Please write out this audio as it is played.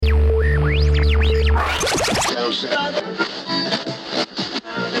Last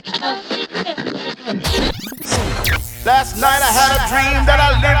night I had a dream that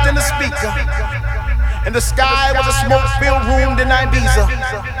I lived in the speaker. And the sky was a smoke-filled room in Ibiza.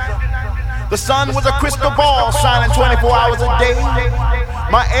 The sun was a crystal ball shining 24 hours a day.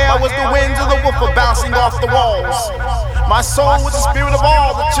 My air was the winds of the woofer bouncing off the walls. My soul was the spirit of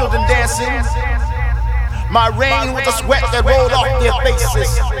all the children dancing. My rain was the sweat that rolled off their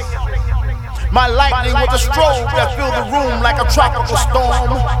faces. My lightning was the strobe that filled the room like a tropical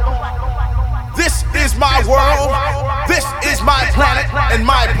storm. This is my world, this is my planet, and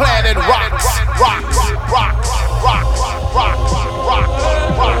my planet rocks, rocks, rocks, rocks, rocks, rocks,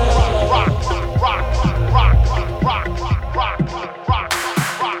 rocks,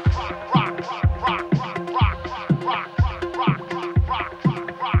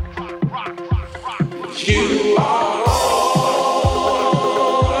 you are.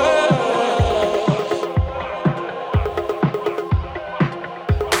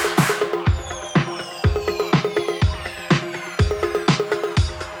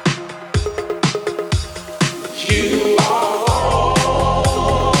 You are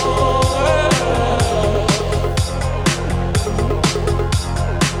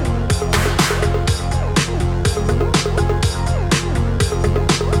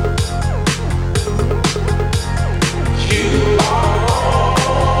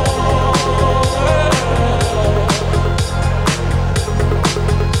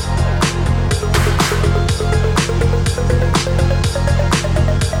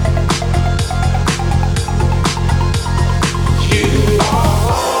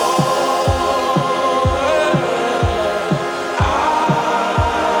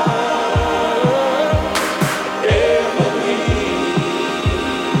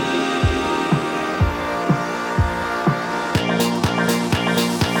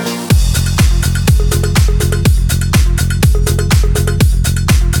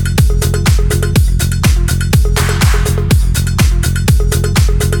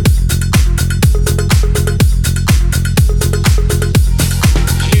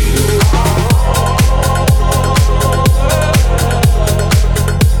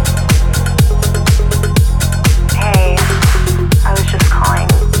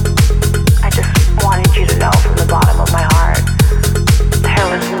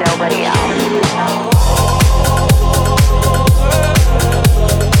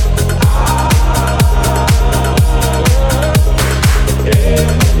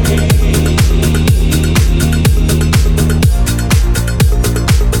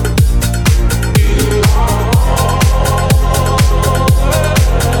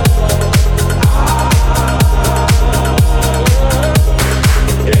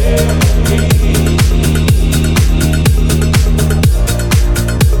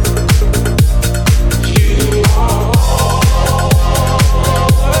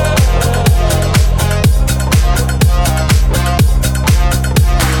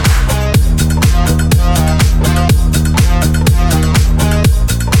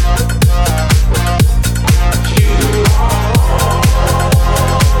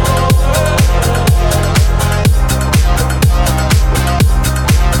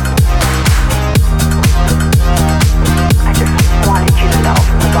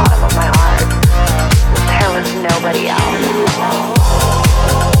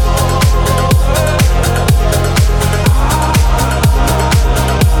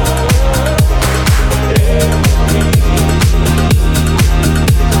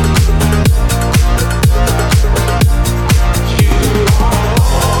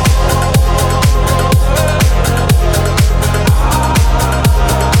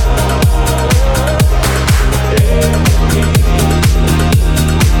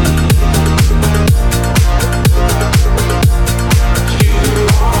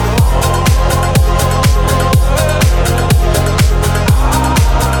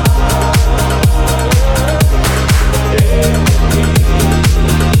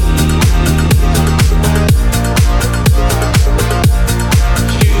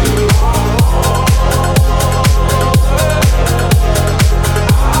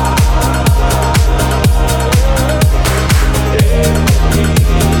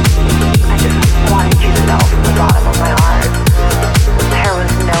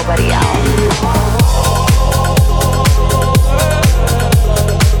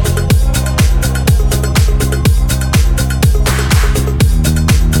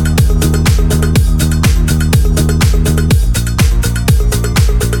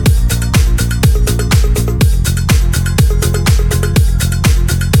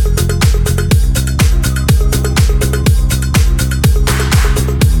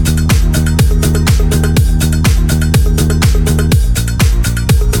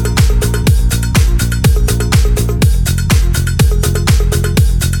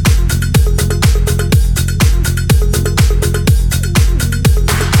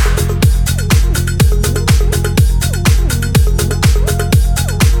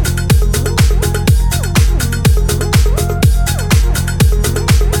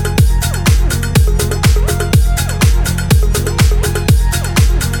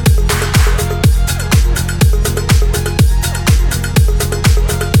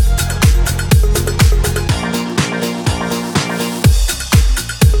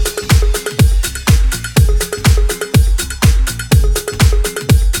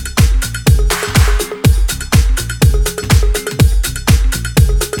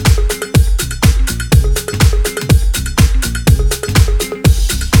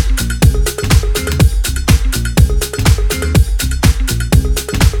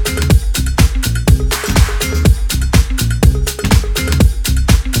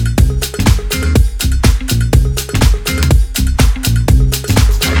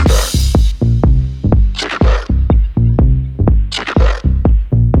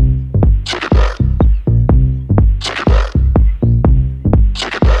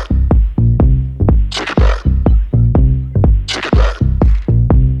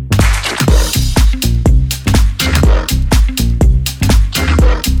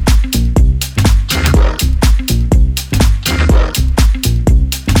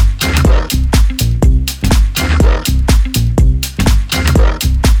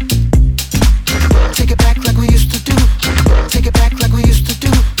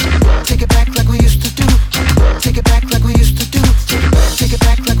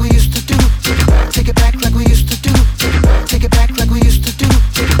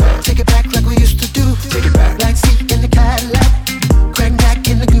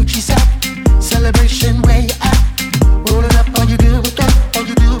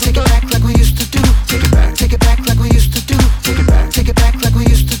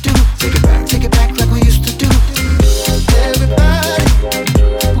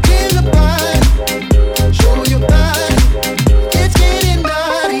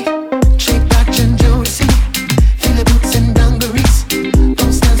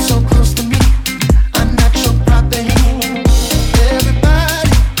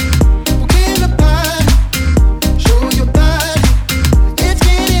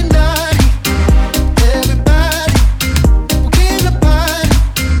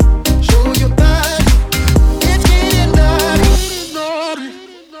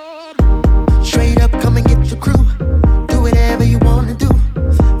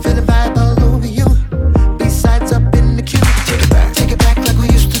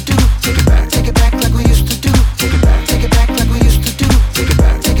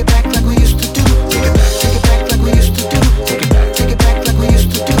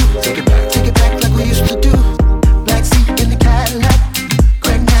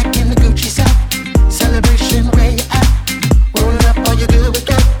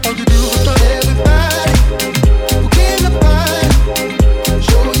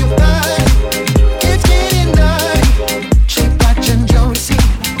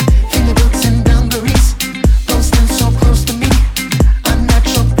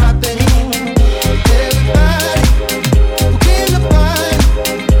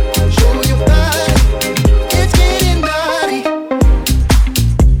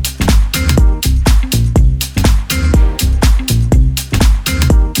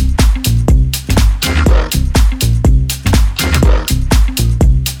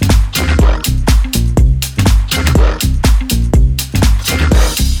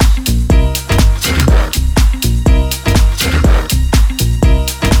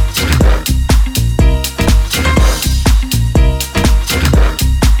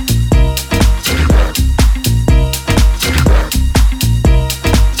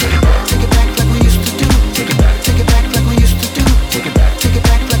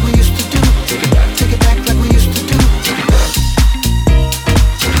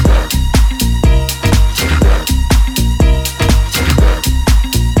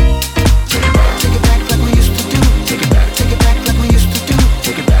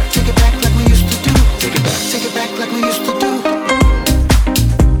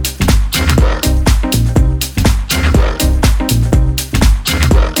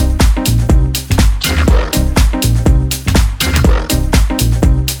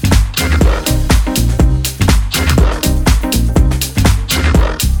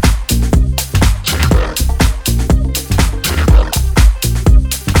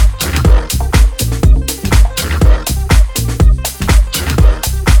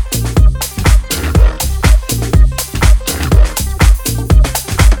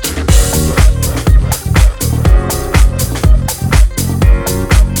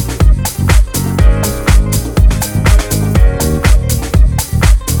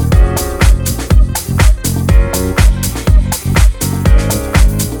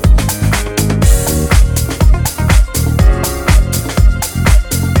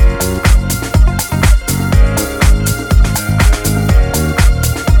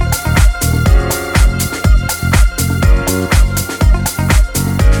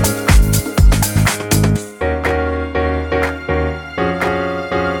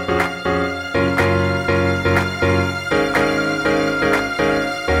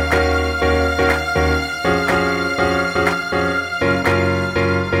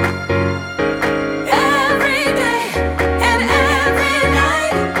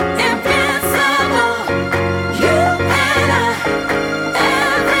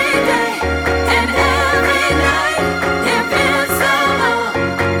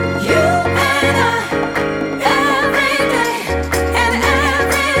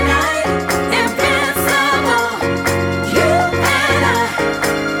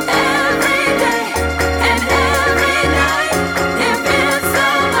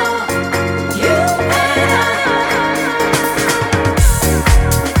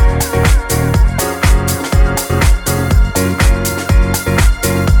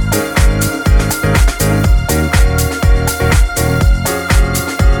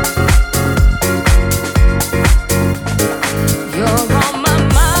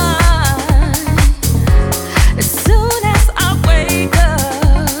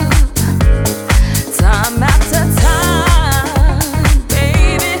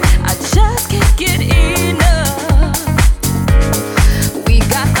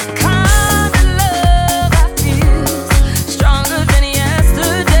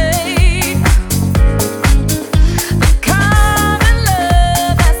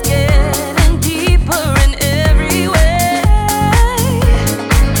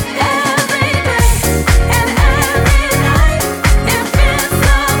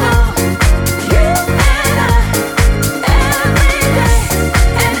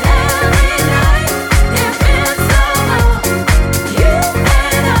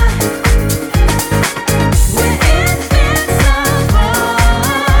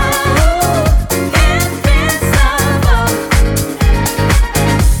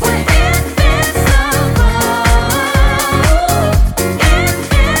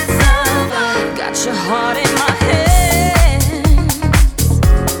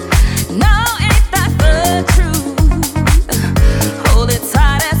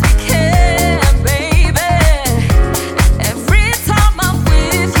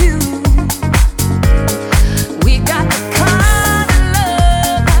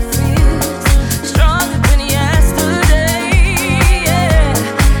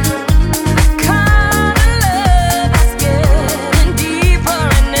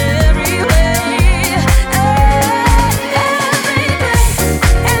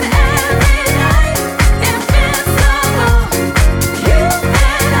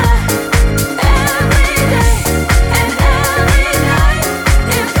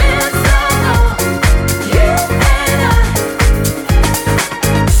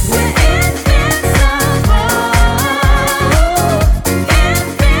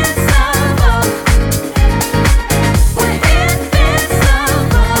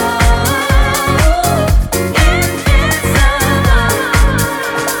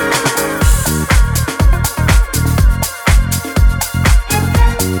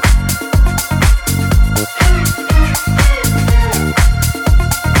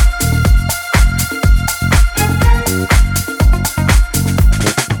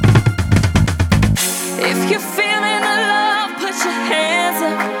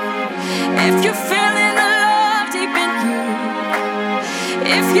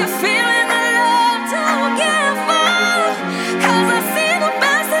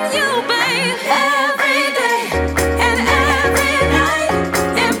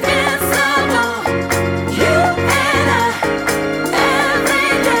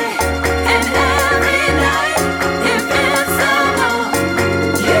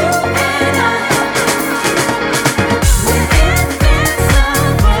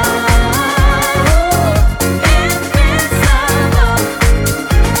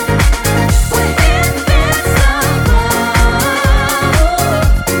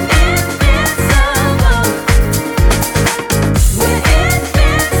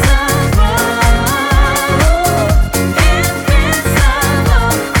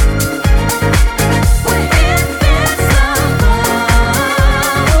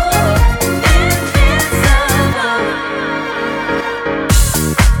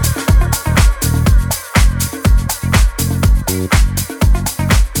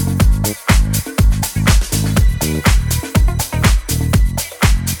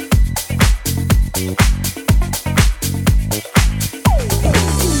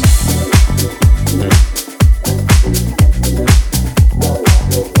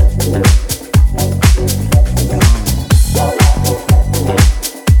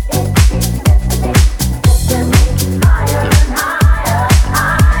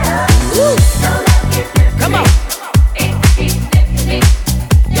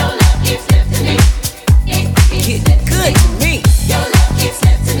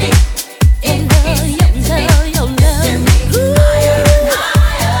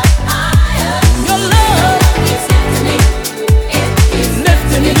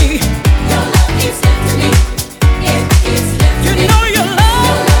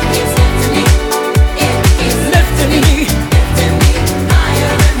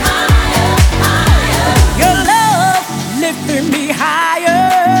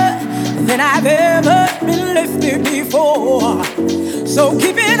So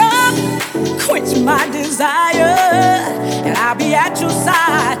keep it up, quench my desire, and I'll be at your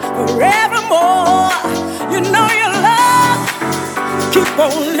side forevermore. You know your love keep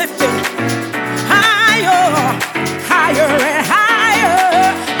on lifting higher, higher and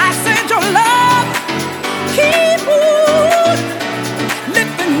higher. I said your love keep on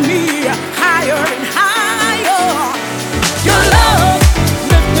lifting me higher and higher. Your love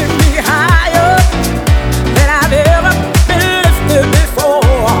lifting me higher than I've ever been lifted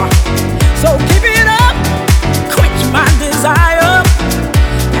before. So keep it up, quench my desire,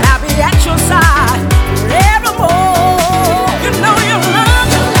 and I'll be at your side forevermore. You know your love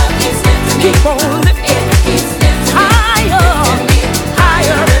keep on lifting higher,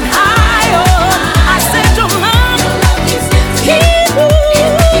 higher and higher. I said your love keep on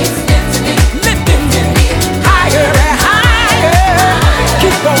lifting me higher and higher.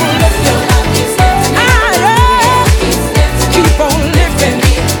 Keep on lifting higher, keep on lifting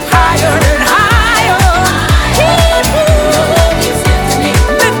higher and higher. Keep on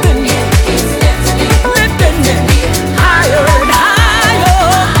lifting me higher and higher.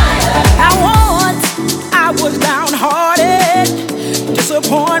 Now once I was downhearted,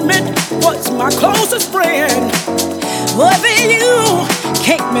 disappointment was my closest friend. But then you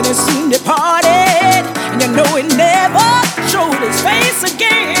came in and soon departed, and you know it never showed its face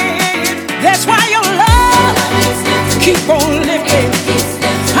again. That's why your love keep on lifting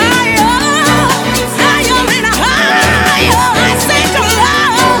higher, higher and higher. I said your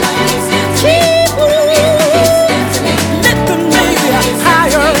love keep on lifting me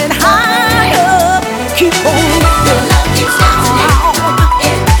higher and higher. Keep on lifting.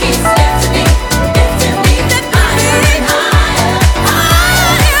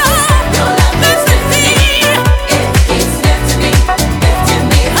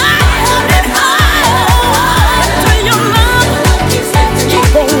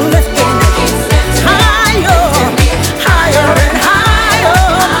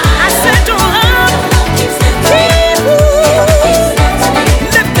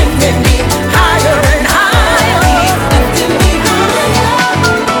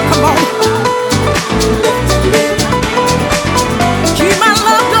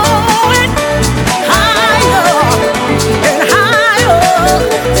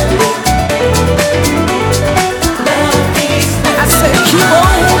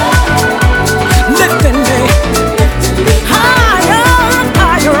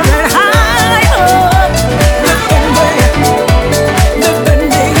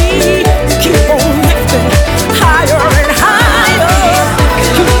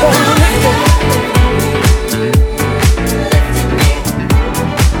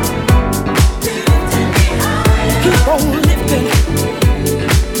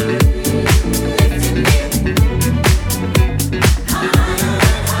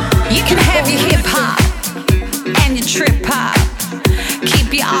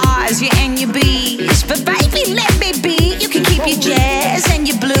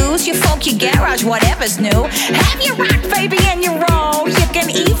 Whatever's new, have your rock, baby, and your roll. You can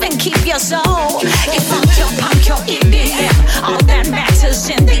even keep your soul. Your funk, your punk, your EDM. All that matters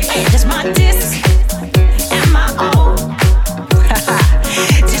in the end is my disc and my own.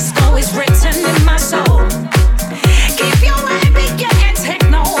 Disco is written in my soul. Keep your ambient and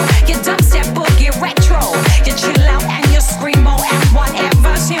techno, your dubstep, boogie, retro. You chill out and your screamo and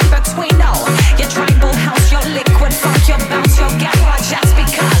whatever's in between. No, your tribal house, your liquid funk, your bounce, your garage. Just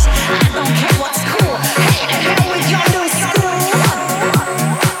because I don't care what's cool. Hey, the hell with your new school.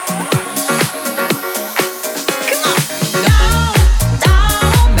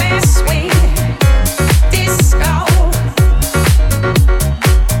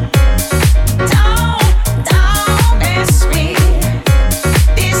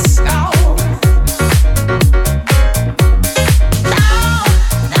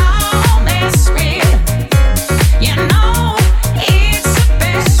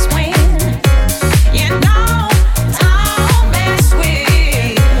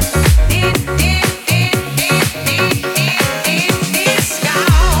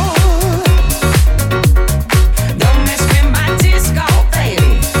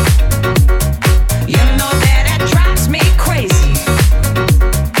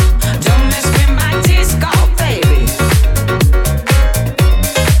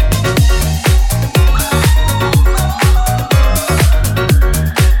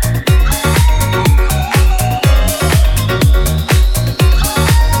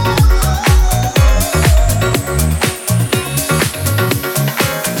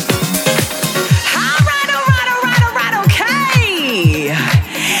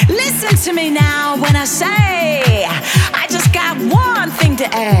 to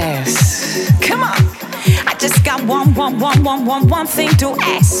ask. Come on, I just got one thing to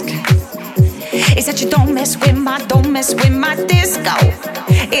ask. Is that you don't mess with my disco?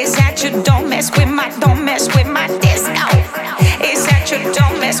 Is that you don't mess with my disco? Is that you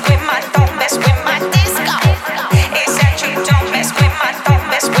don't mess with my disco? Is that you don't mess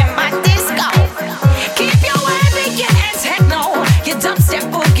with my disco? Keep your ambient and techno, your dubstep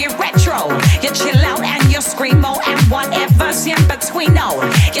boogie retro, your chill out and your screamo and whatever's in between. No,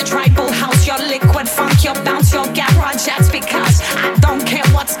 your tribal house, your liquid funk, your bounce, your garage. That's because I don't care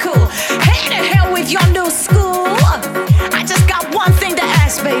what's cool. Hey, the hell with your new school. I just got one thing to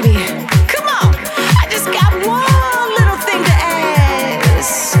ask, baby. Come on, I just got one little thing to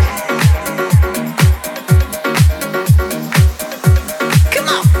ask. Come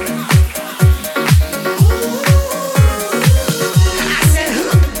on. I said who?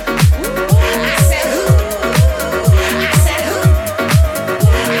 I said who? I said who? I said who? I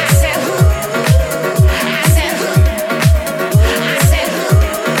said who? I said who? I said who?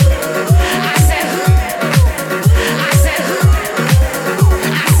 I said who? I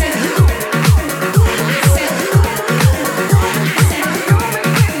said who?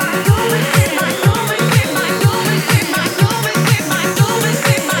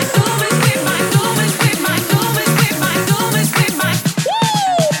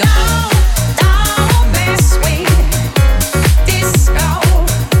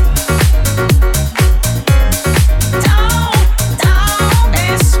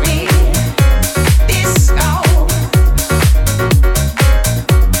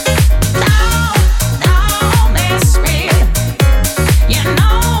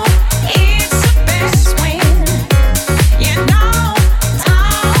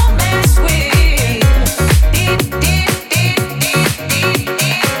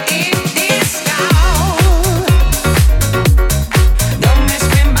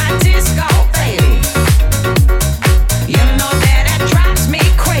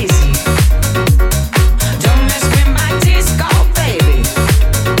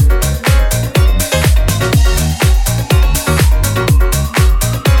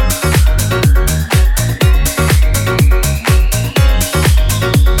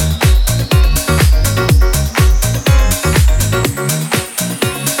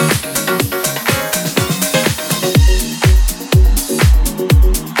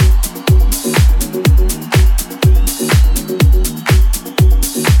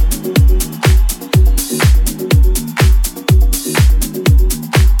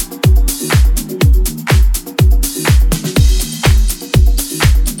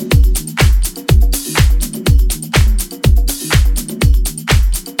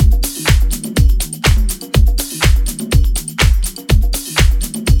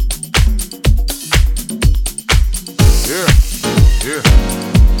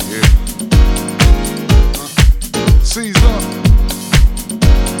 Caesar,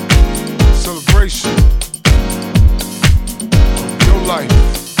 celebration of your life.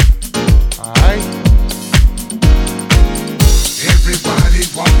 Alright? Everybody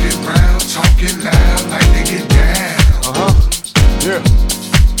walking around talking loud like they get down. Yeah.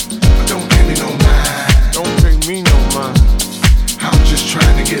 But don't pay me no mind. Don't pay me no mind. I'm just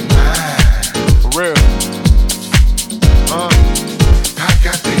trying to get mine. For real. I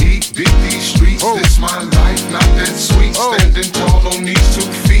got to eat, beat these streets. Oh. This my life, not that sweet. Oh. Standing tall on these 2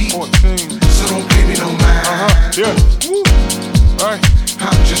 feet. 14. So don't pay me no mind. Yeah. Woo. Alright.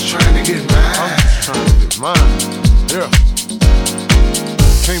 I'm just trying to get mine. I'm just trying to get mine. Yeah.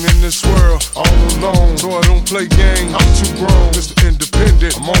 Came in this world all alone, so I don't play games. I'm too grown, Mr.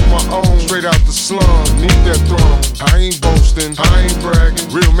 Independent. I'm on my own, straight out the slum, need that throne. I ain't boasting, I ain't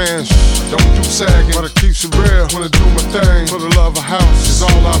bragging. Real man, don't do sagging, but it keeps it real when I do my thing. For the love of house is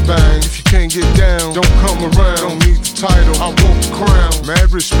all I bang. If you can't get down, don't come around. Don't need the title, I want the crown.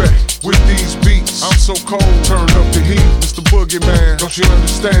 Mad respect with these beats. I'm so cold, turn up the heat, Mr. Boogeyman. Don't you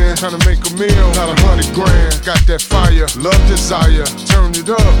understand? Trying to make a meal, not 100 grand. Got that fire, love, desire. Turn it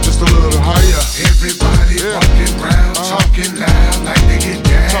up just a little higher. Everybody walking around talking loud like they get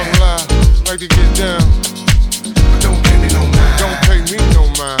down. Talking loud, like to get down. But don't pay me no mind. Don't pay me no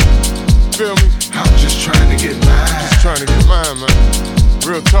mind. Feel me? I'm just trying to get mine. Just trying to get mine, man.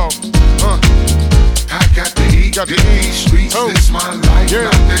 Real talk. I got to eat, Got to get eat. these streets. Oh. This my life, Yeah.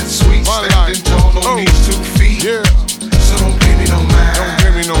 not that sweet. My Standing life. tall on Oh. these 2 feet. Yeah. So don't pay me no mind. Don't pay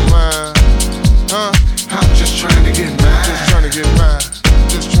me no mind. I'm just trying to get mine. Just trying to get mine.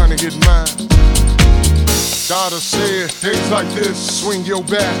 Just trying to get mine. Dada said, things like this, swing your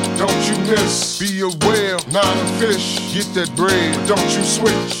bat, don't you miss. Be a whale, not a fish. Get that bread, don't you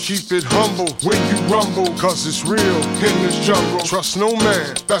switch. Keep it humble when you rumble, cause it's real in this jungle. Trust no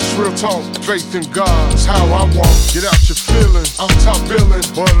man, that's real talk. Faith in God's how I walk. Get out your feelings, I'm top billing,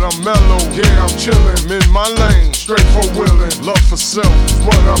 but I'm mellow, yeah, I'm chillin'. I'm in my lane, straight for willin'. Love for self is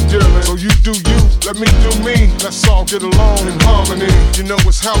what I'm dealing. So you do you, let me do me. Let's all get along in harmony. You know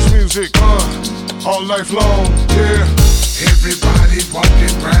it's house music, all life long, yeah. Everybody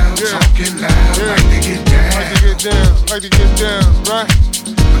walking around, talking loud, like to get down. Like to get down, like to get down, right?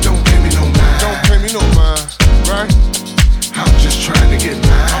 But don't pay me no mind. Don't pay me no mind, right? I'm just trying to get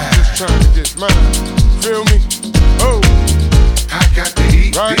mine. I'm just trying to get mine. Feel me? Oh. I got to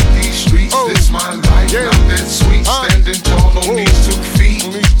eat, right? These streets, this my life. Yeah. Not that sweet, standing tall on these 2 feet.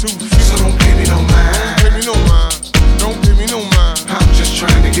 On these 2 feet. So don't pay me no mind. Don't pay me no mind. Don't pay me no mind. I'm just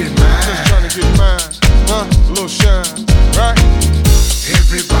trying to get mine. Just trying to get mine. A little shine, right?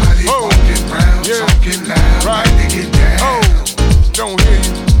 Everybody walking around, talking loud, right? Like to get down. Oh, don't hear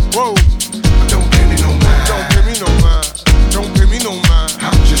you. Whoa. But don't pay me no mind. Don't pay me no mind. Don't pay me no mind.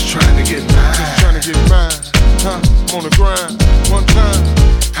 I'm just trying to get mine. Just trying to get mine. I'm on the grind. One time.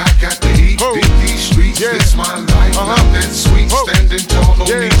 I got to eat, beat these streets. This my life. Not that sweet, standing tall on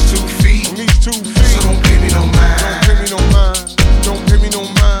these 2 feet. On these 2 feet. So don't pay me no mind. Don't pay me no mind. Don't pay me no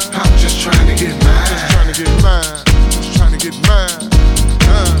mind. I'm just trying to get mine. Just trying to get mine. Just trying to get mine.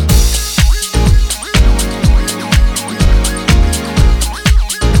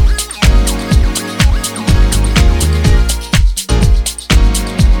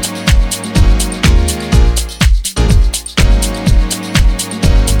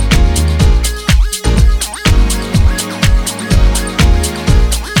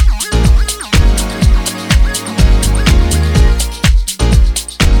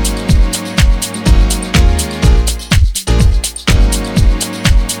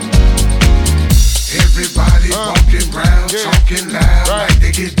 Talking loud, like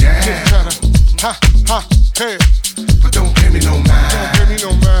they get down. Ha, ha, hey. But don't pay me no mind. Don't pay me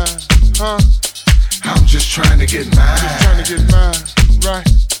no mind, huh? I'm just trying to get mine. Just trying to get mine, right,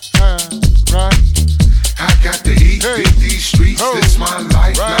 right. I got to eat, beat these streets. This my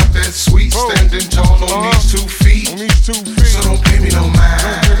life, not that sweet. Standing tall on these 2 feet. On these 2 feet. So don't pay me no mind.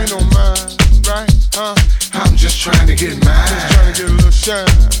 Don't pay me no mind, right, I'm just trying to get mine. Just trying to get a little shine.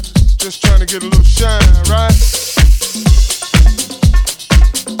 Just trying to get a little shine, right?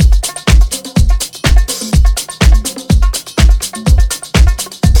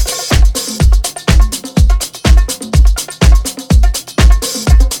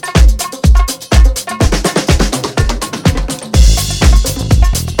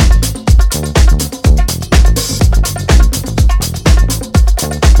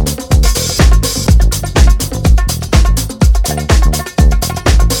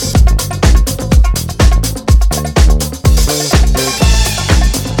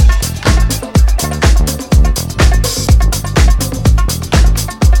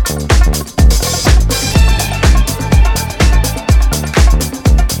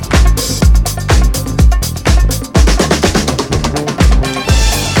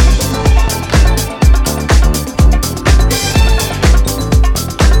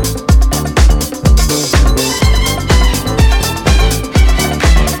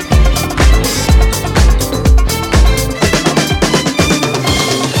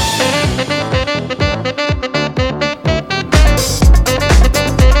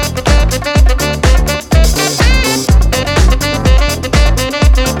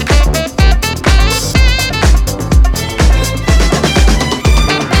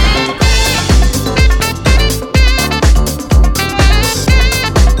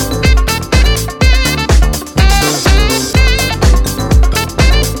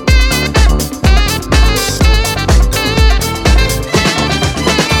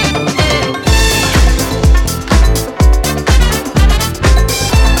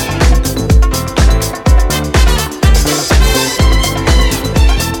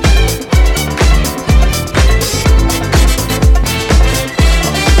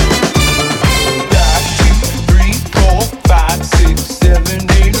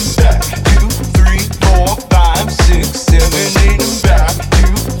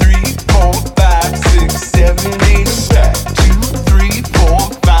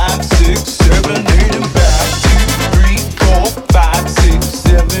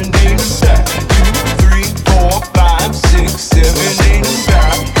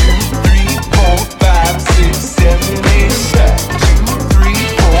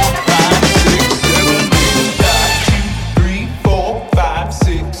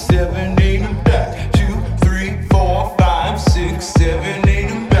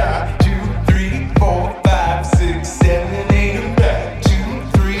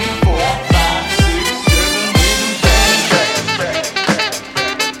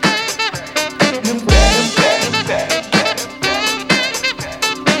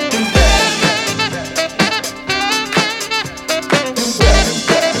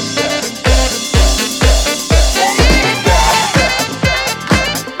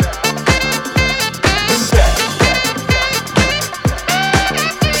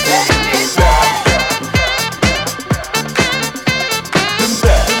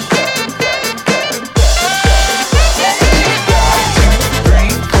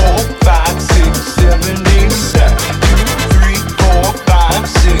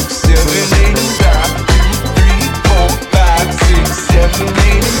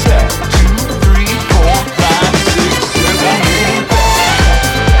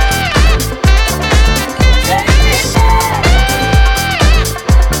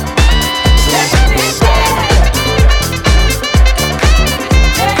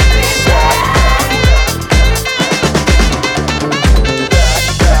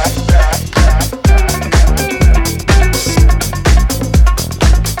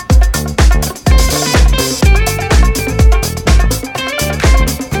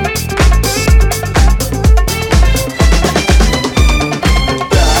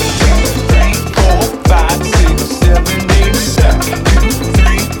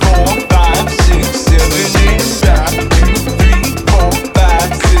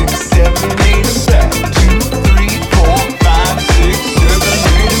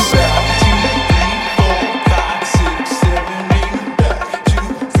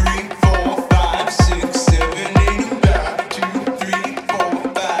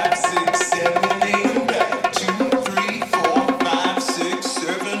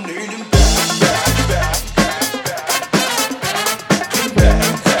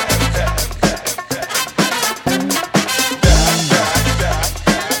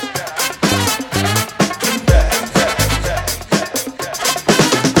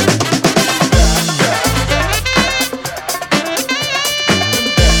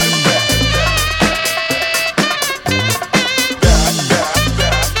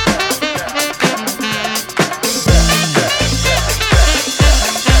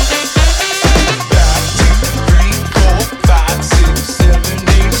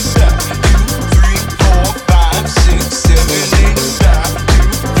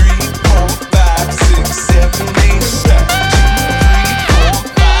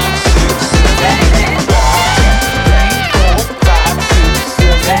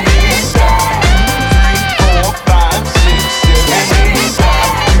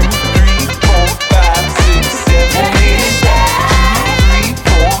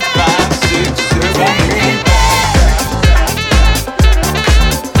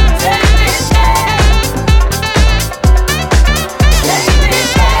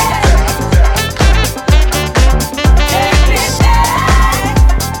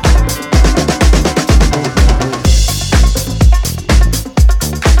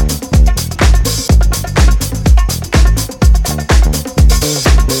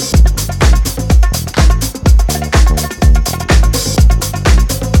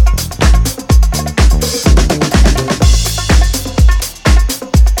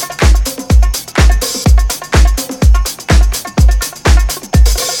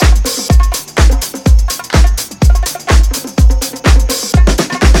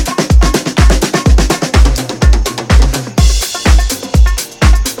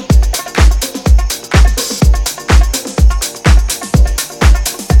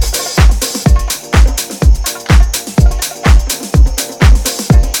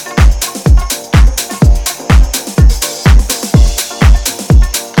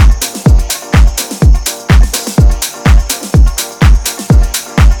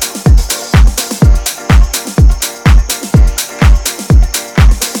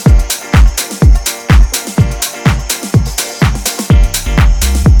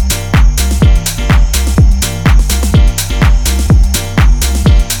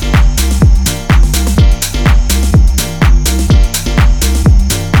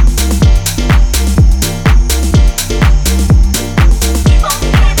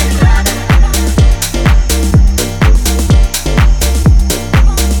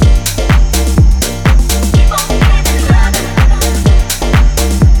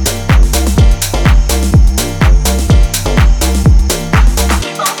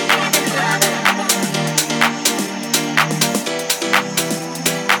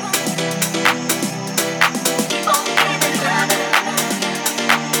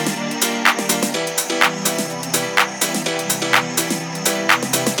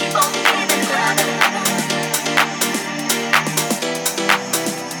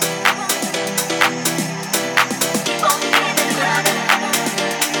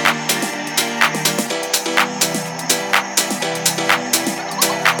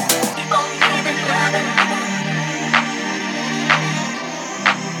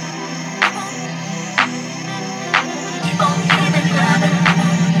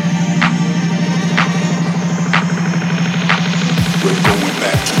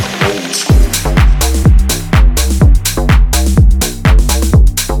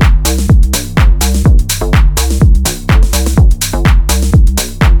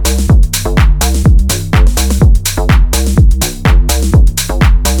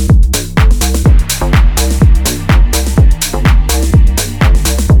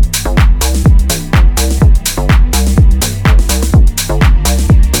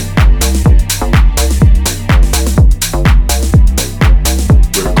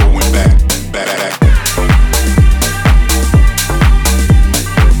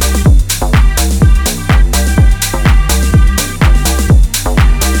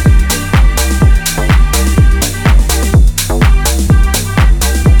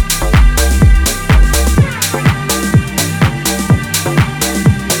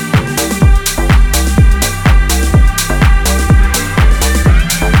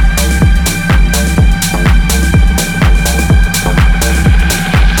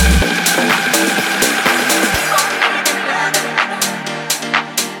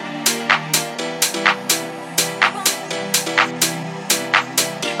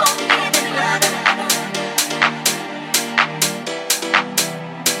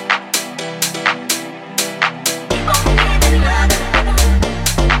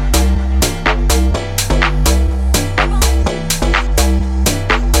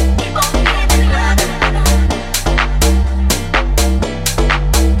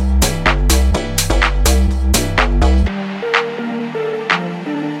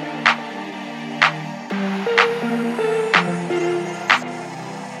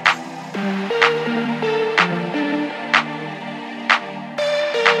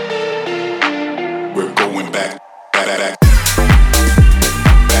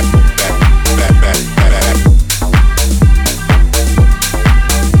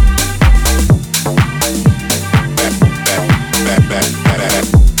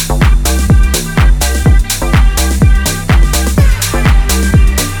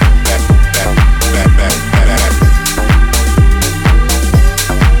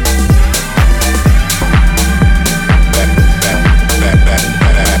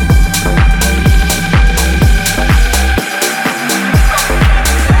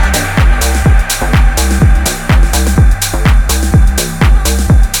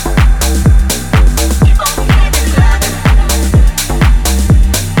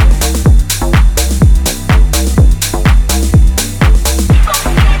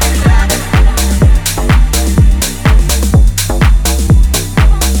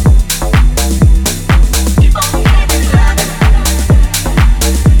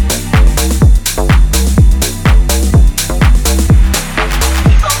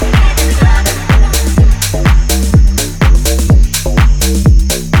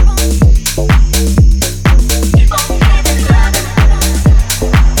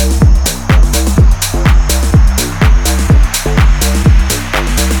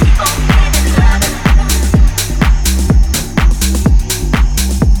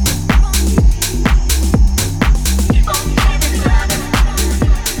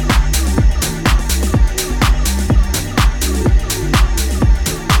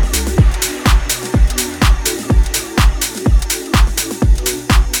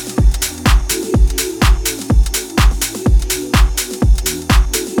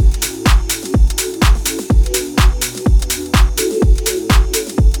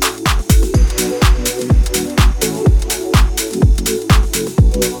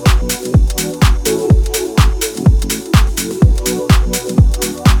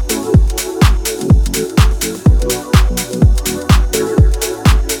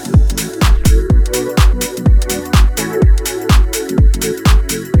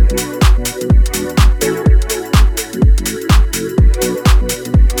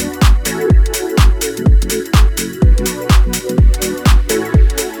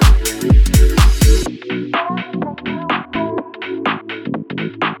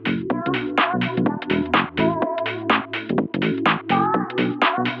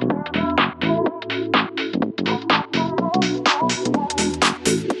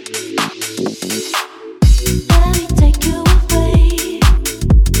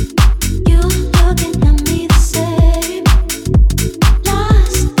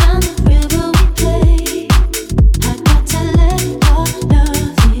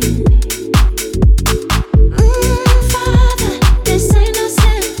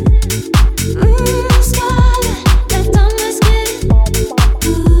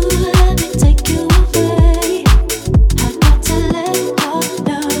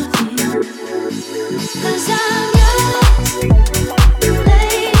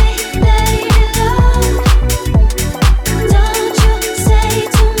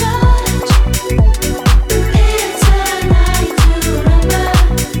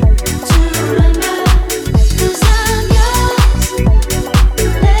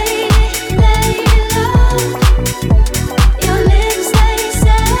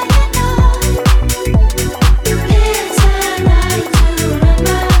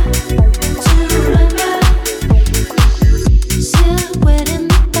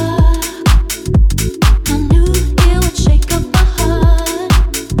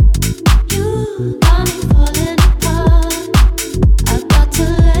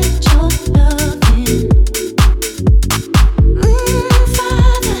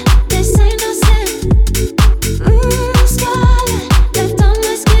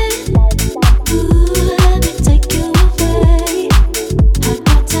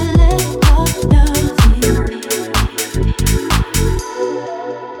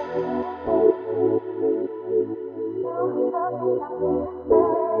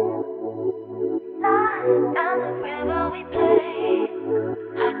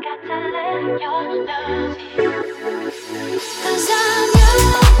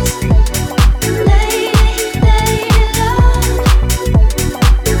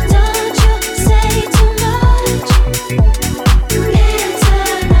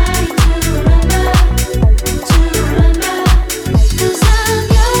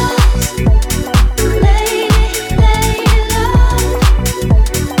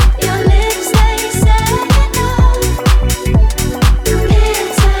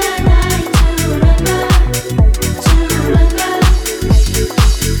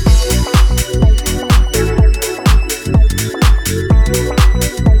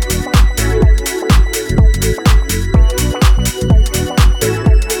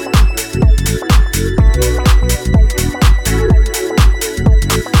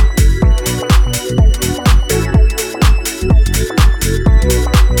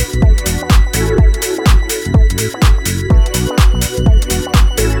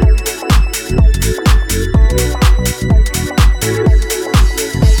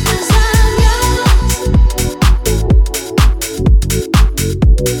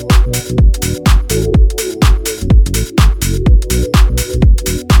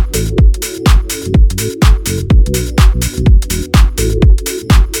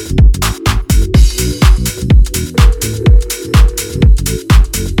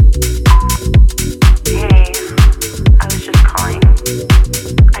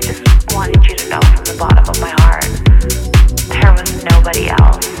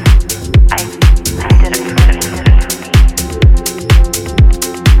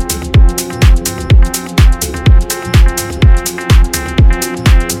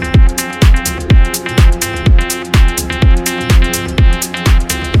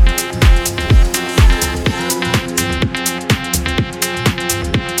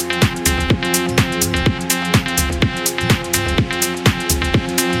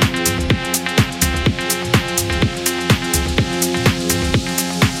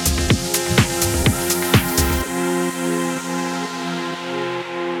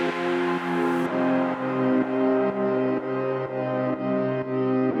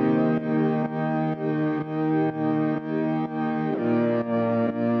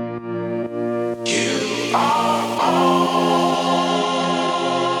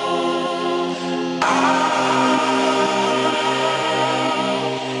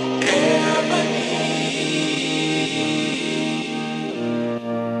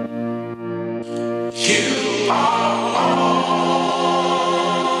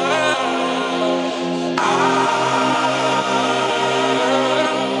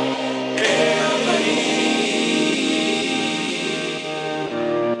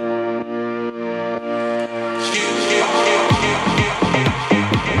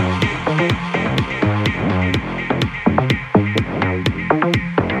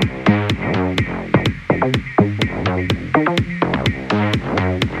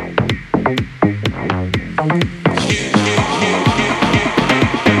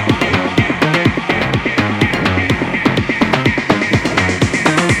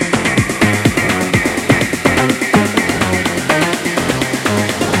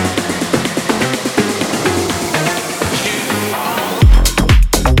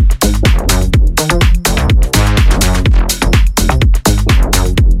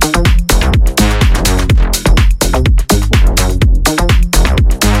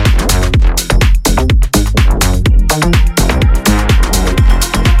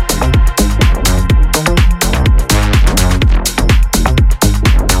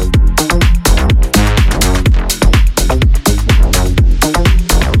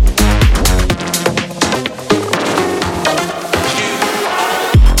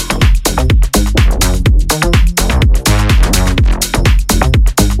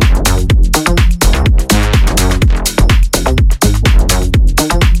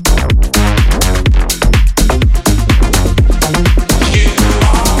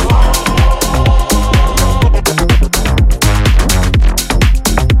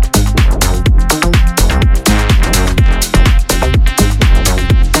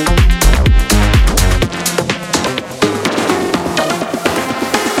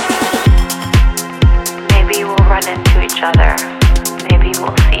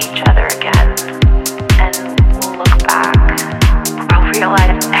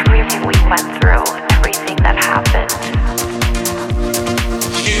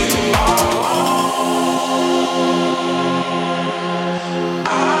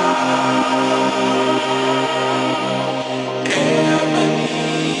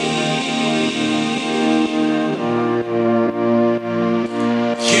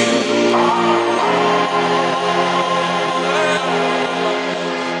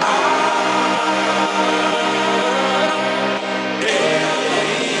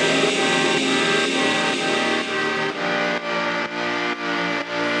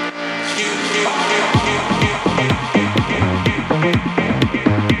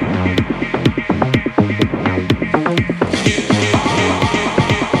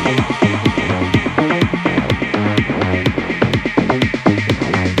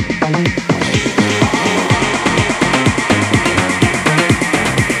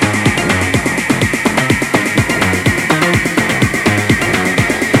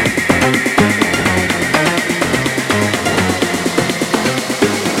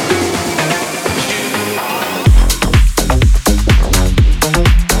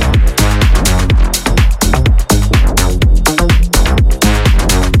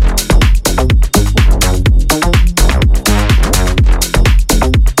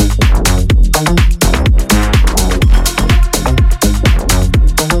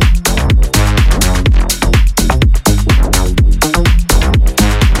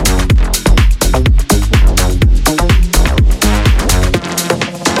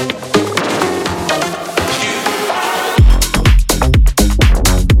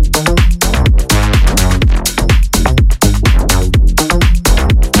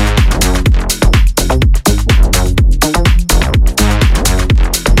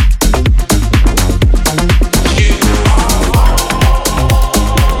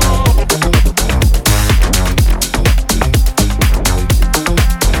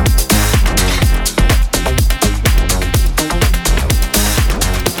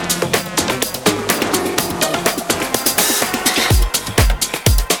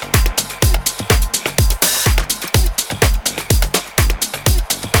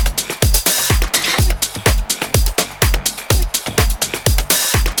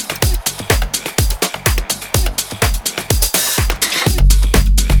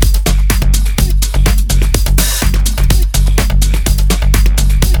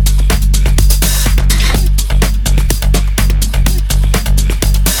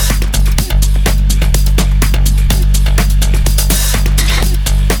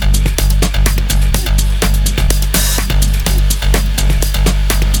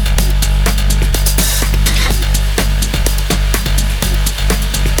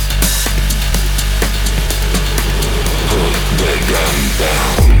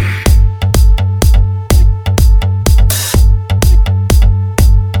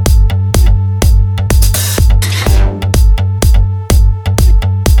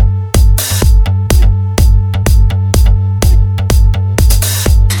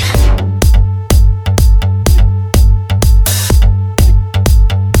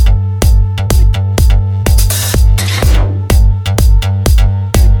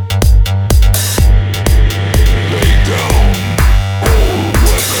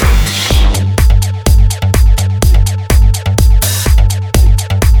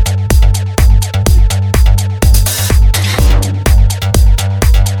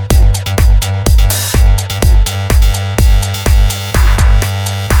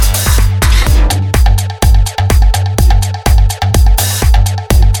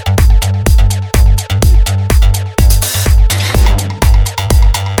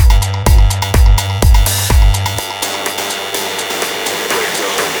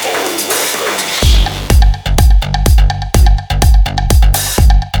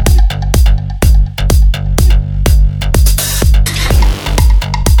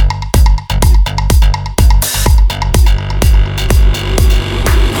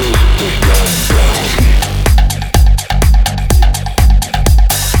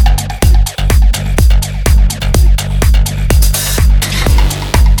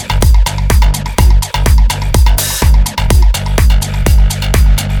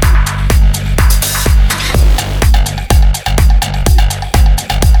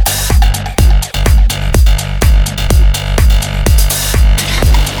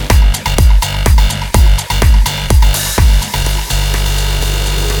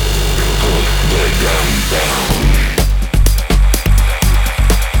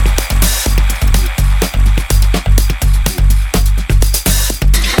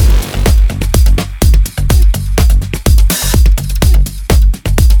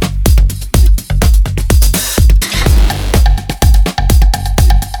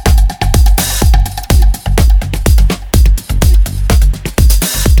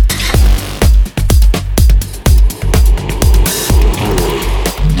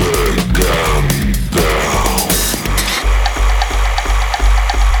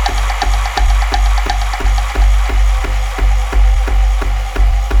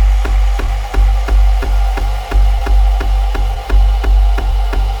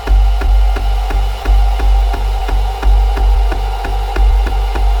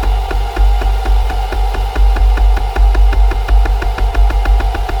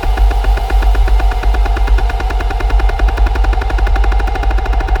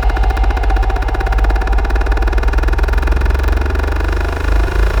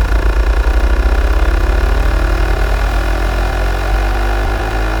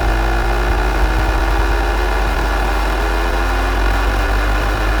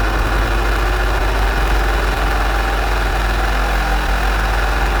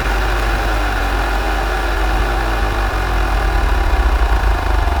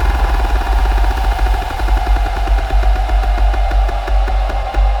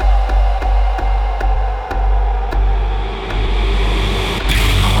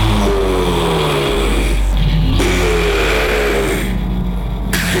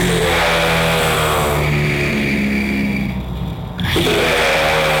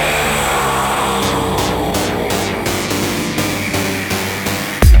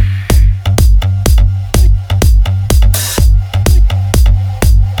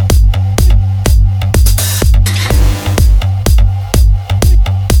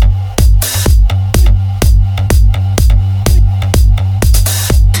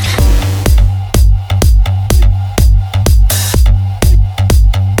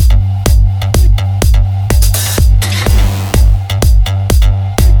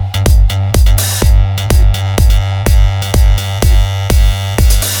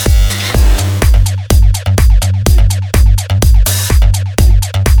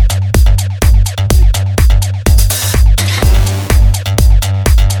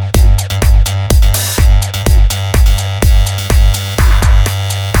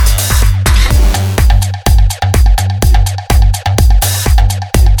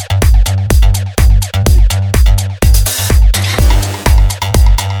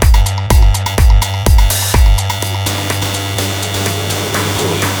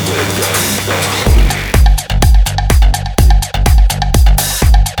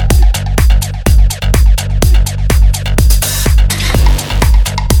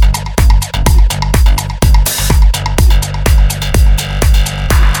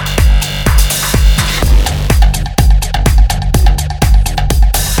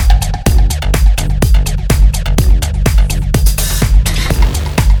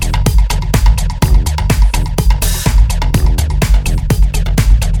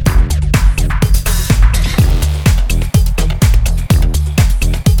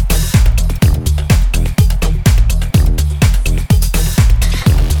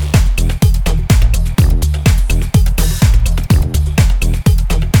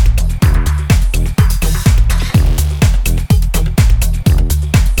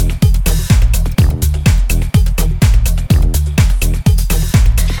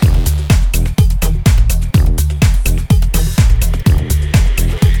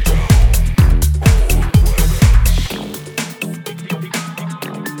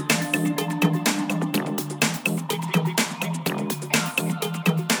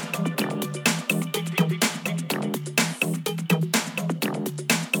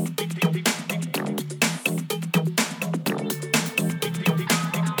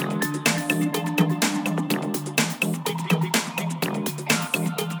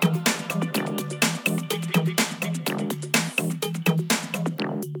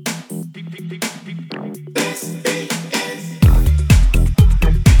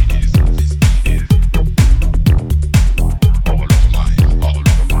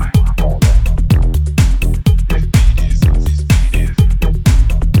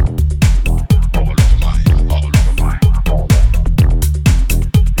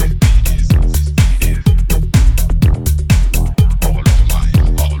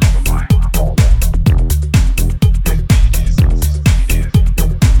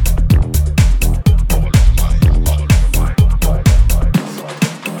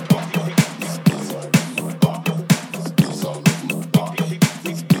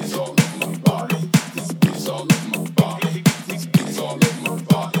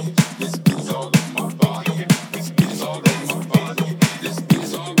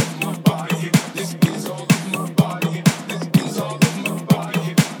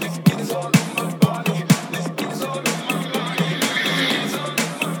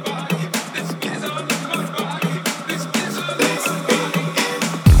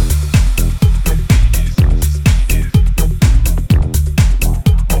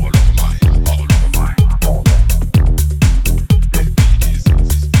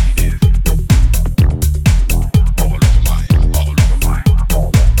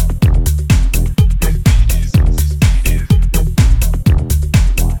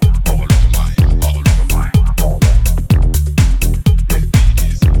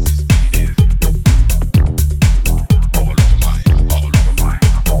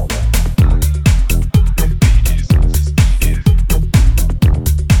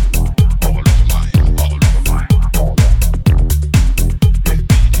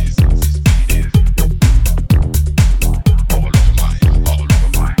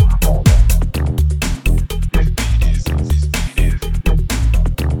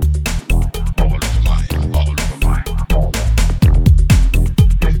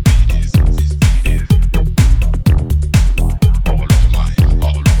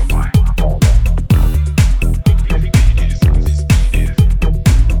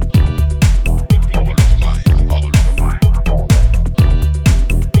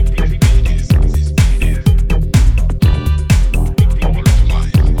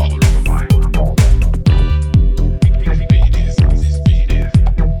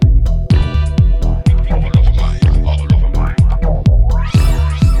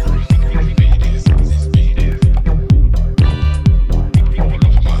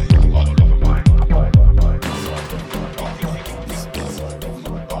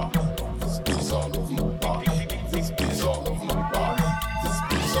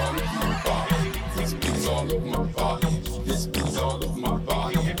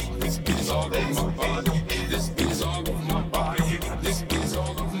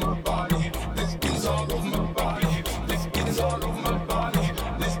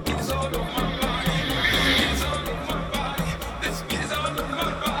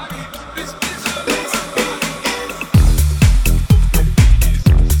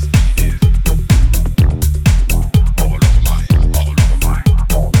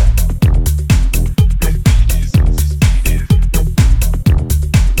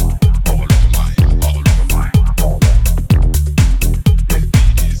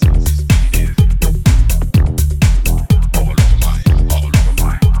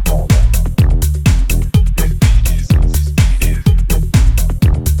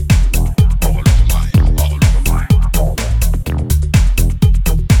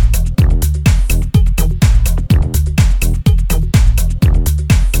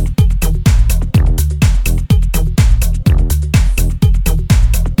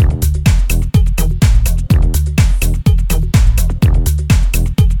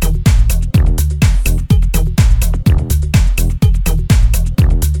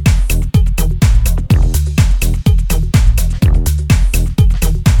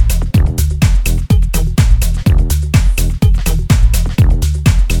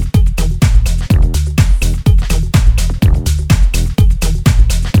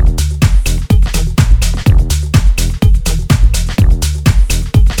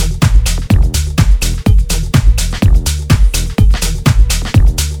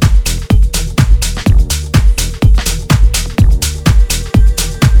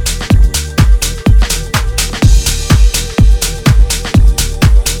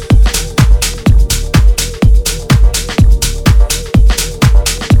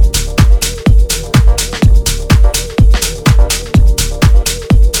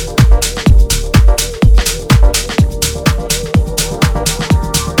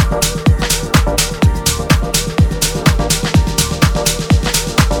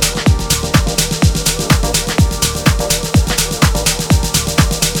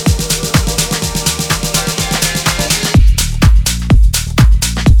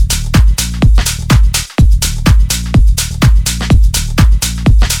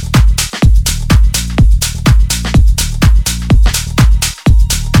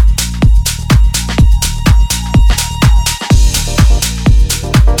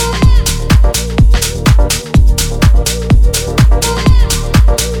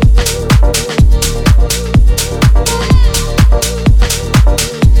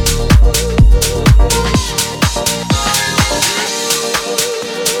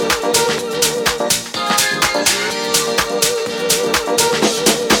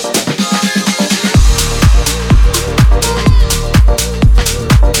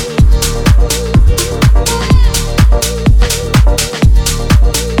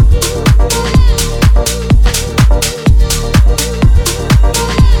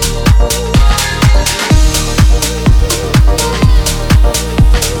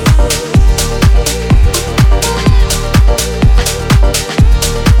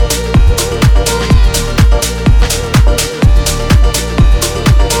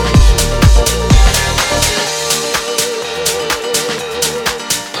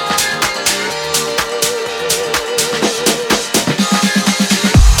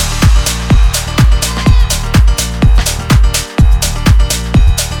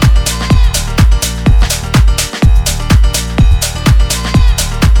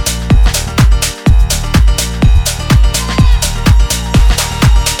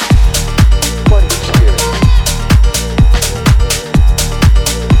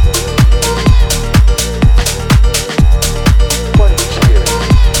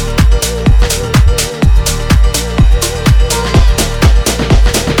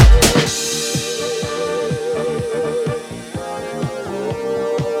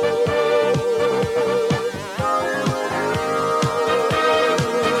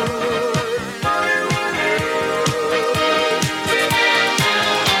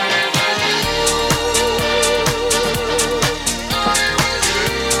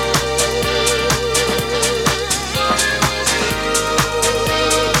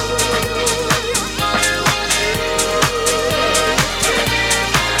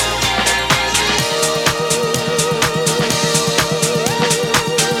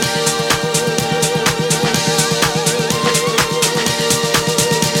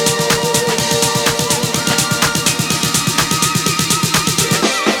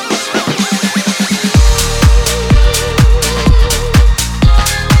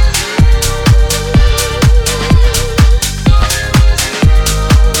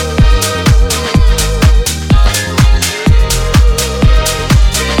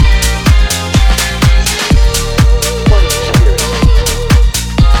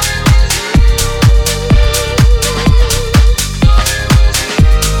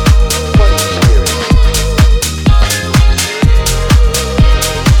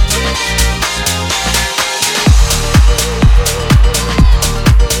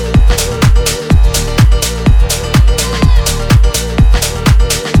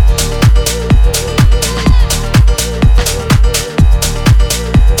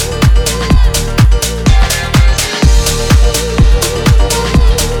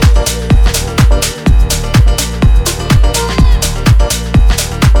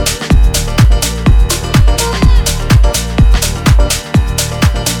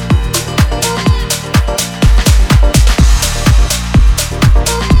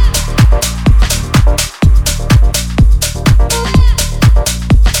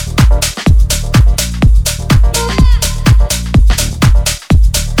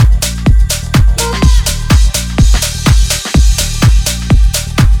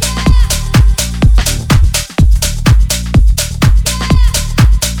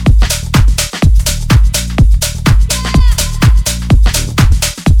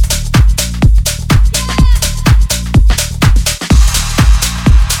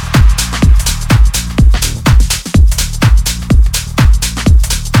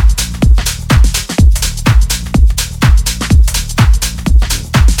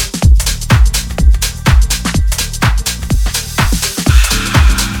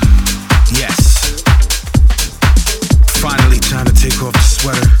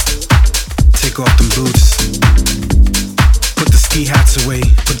 summer. Take off them boots. Put the ski hats away,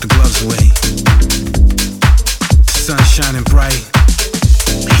 put the gloves away. The sun's shining bright,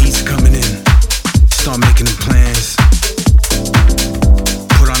 the heat's coming in. Start making them plans.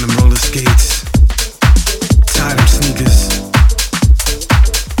 Put on them roller skates. Tie them sneakers.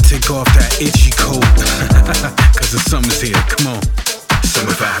 Take off that itchy coat. Cause the summer's here, come on.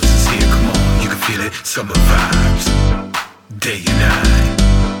 Summer vibes is here, come on. You can feel it, summer vibes. Day and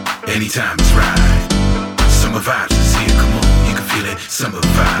night, anytime it's right. Summer vibes is here, come on. You can feel it, summer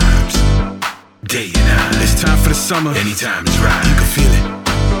vibes. Day and night, it's time for the summer. Anytime it's right, you can feel it.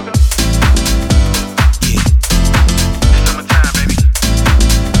 Yeah, summertime, baby.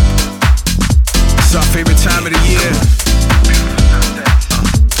 It's our favorite time of the year.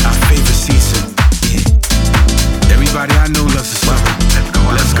 Our favorite season. Yeah. Everybody I know loves the summer.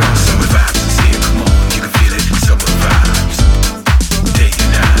 Let's go. Summer vibes is here, come on. You can feel it, summer vibes. Day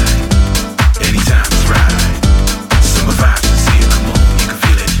and night, anytime it's right. Summer vibes is here, come on. You can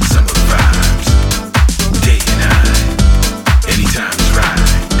feel it, summer vibes. Day and night, anytime it's right.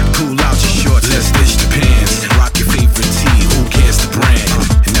 Pull out your shorts, let's ditch the pants. Rock your favorite tee, who cares the brand?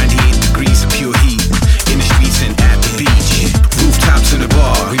 98 degrees of pure heat, in the streets and at the beach. Rooftops in the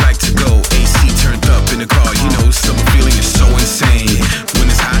bar, we like to go. AC turned up in the car, you know, summer feeling is so insane. When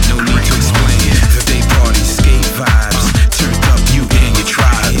it's hot, no need to explain. The day party, skate vibes, turned up, you and your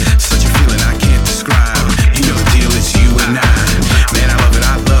tribe. Such a feeling I can't describe. You know the deal is you and I. Man, I love it,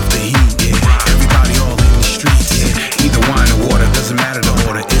 I love the heat, yeah. Everybody all in the streets, yeah. Either wine or water, doesn't matter the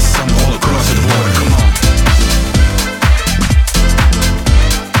order. It's summer all across the border, come on.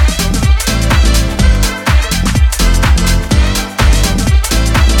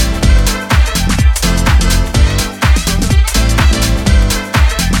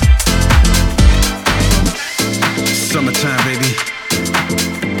 Summertime, baby.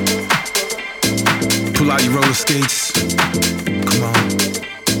 Pull out your roller skates. Come on.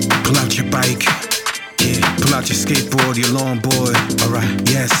 Pull out your bike. Yeah. Pull out your skateboard, your longboard. Alright,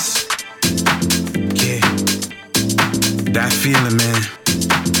 yes. Yeah. That feeling, man.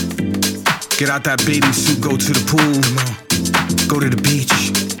 Get out that bathing suit, go to the pool. Come on. Go to the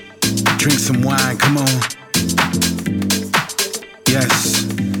beach. Drink some wine, come on. Yes.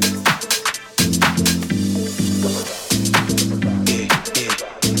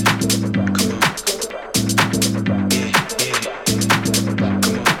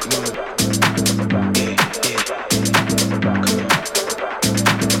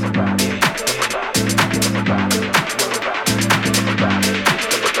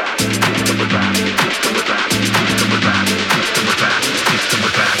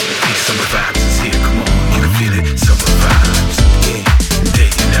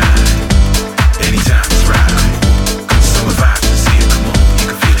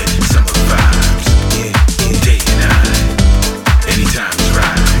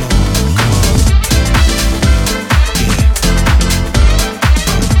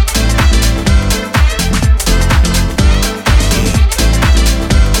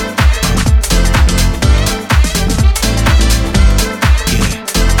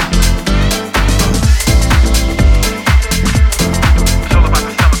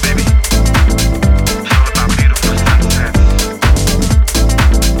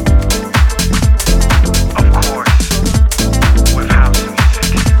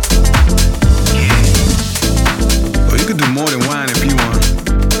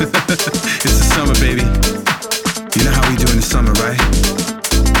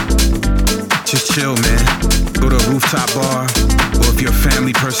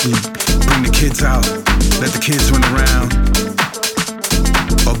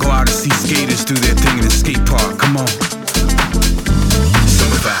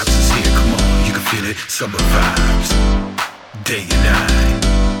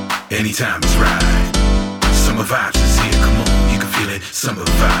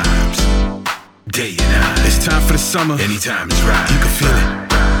 Anytime it's right, you can feel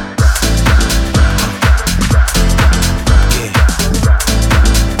it.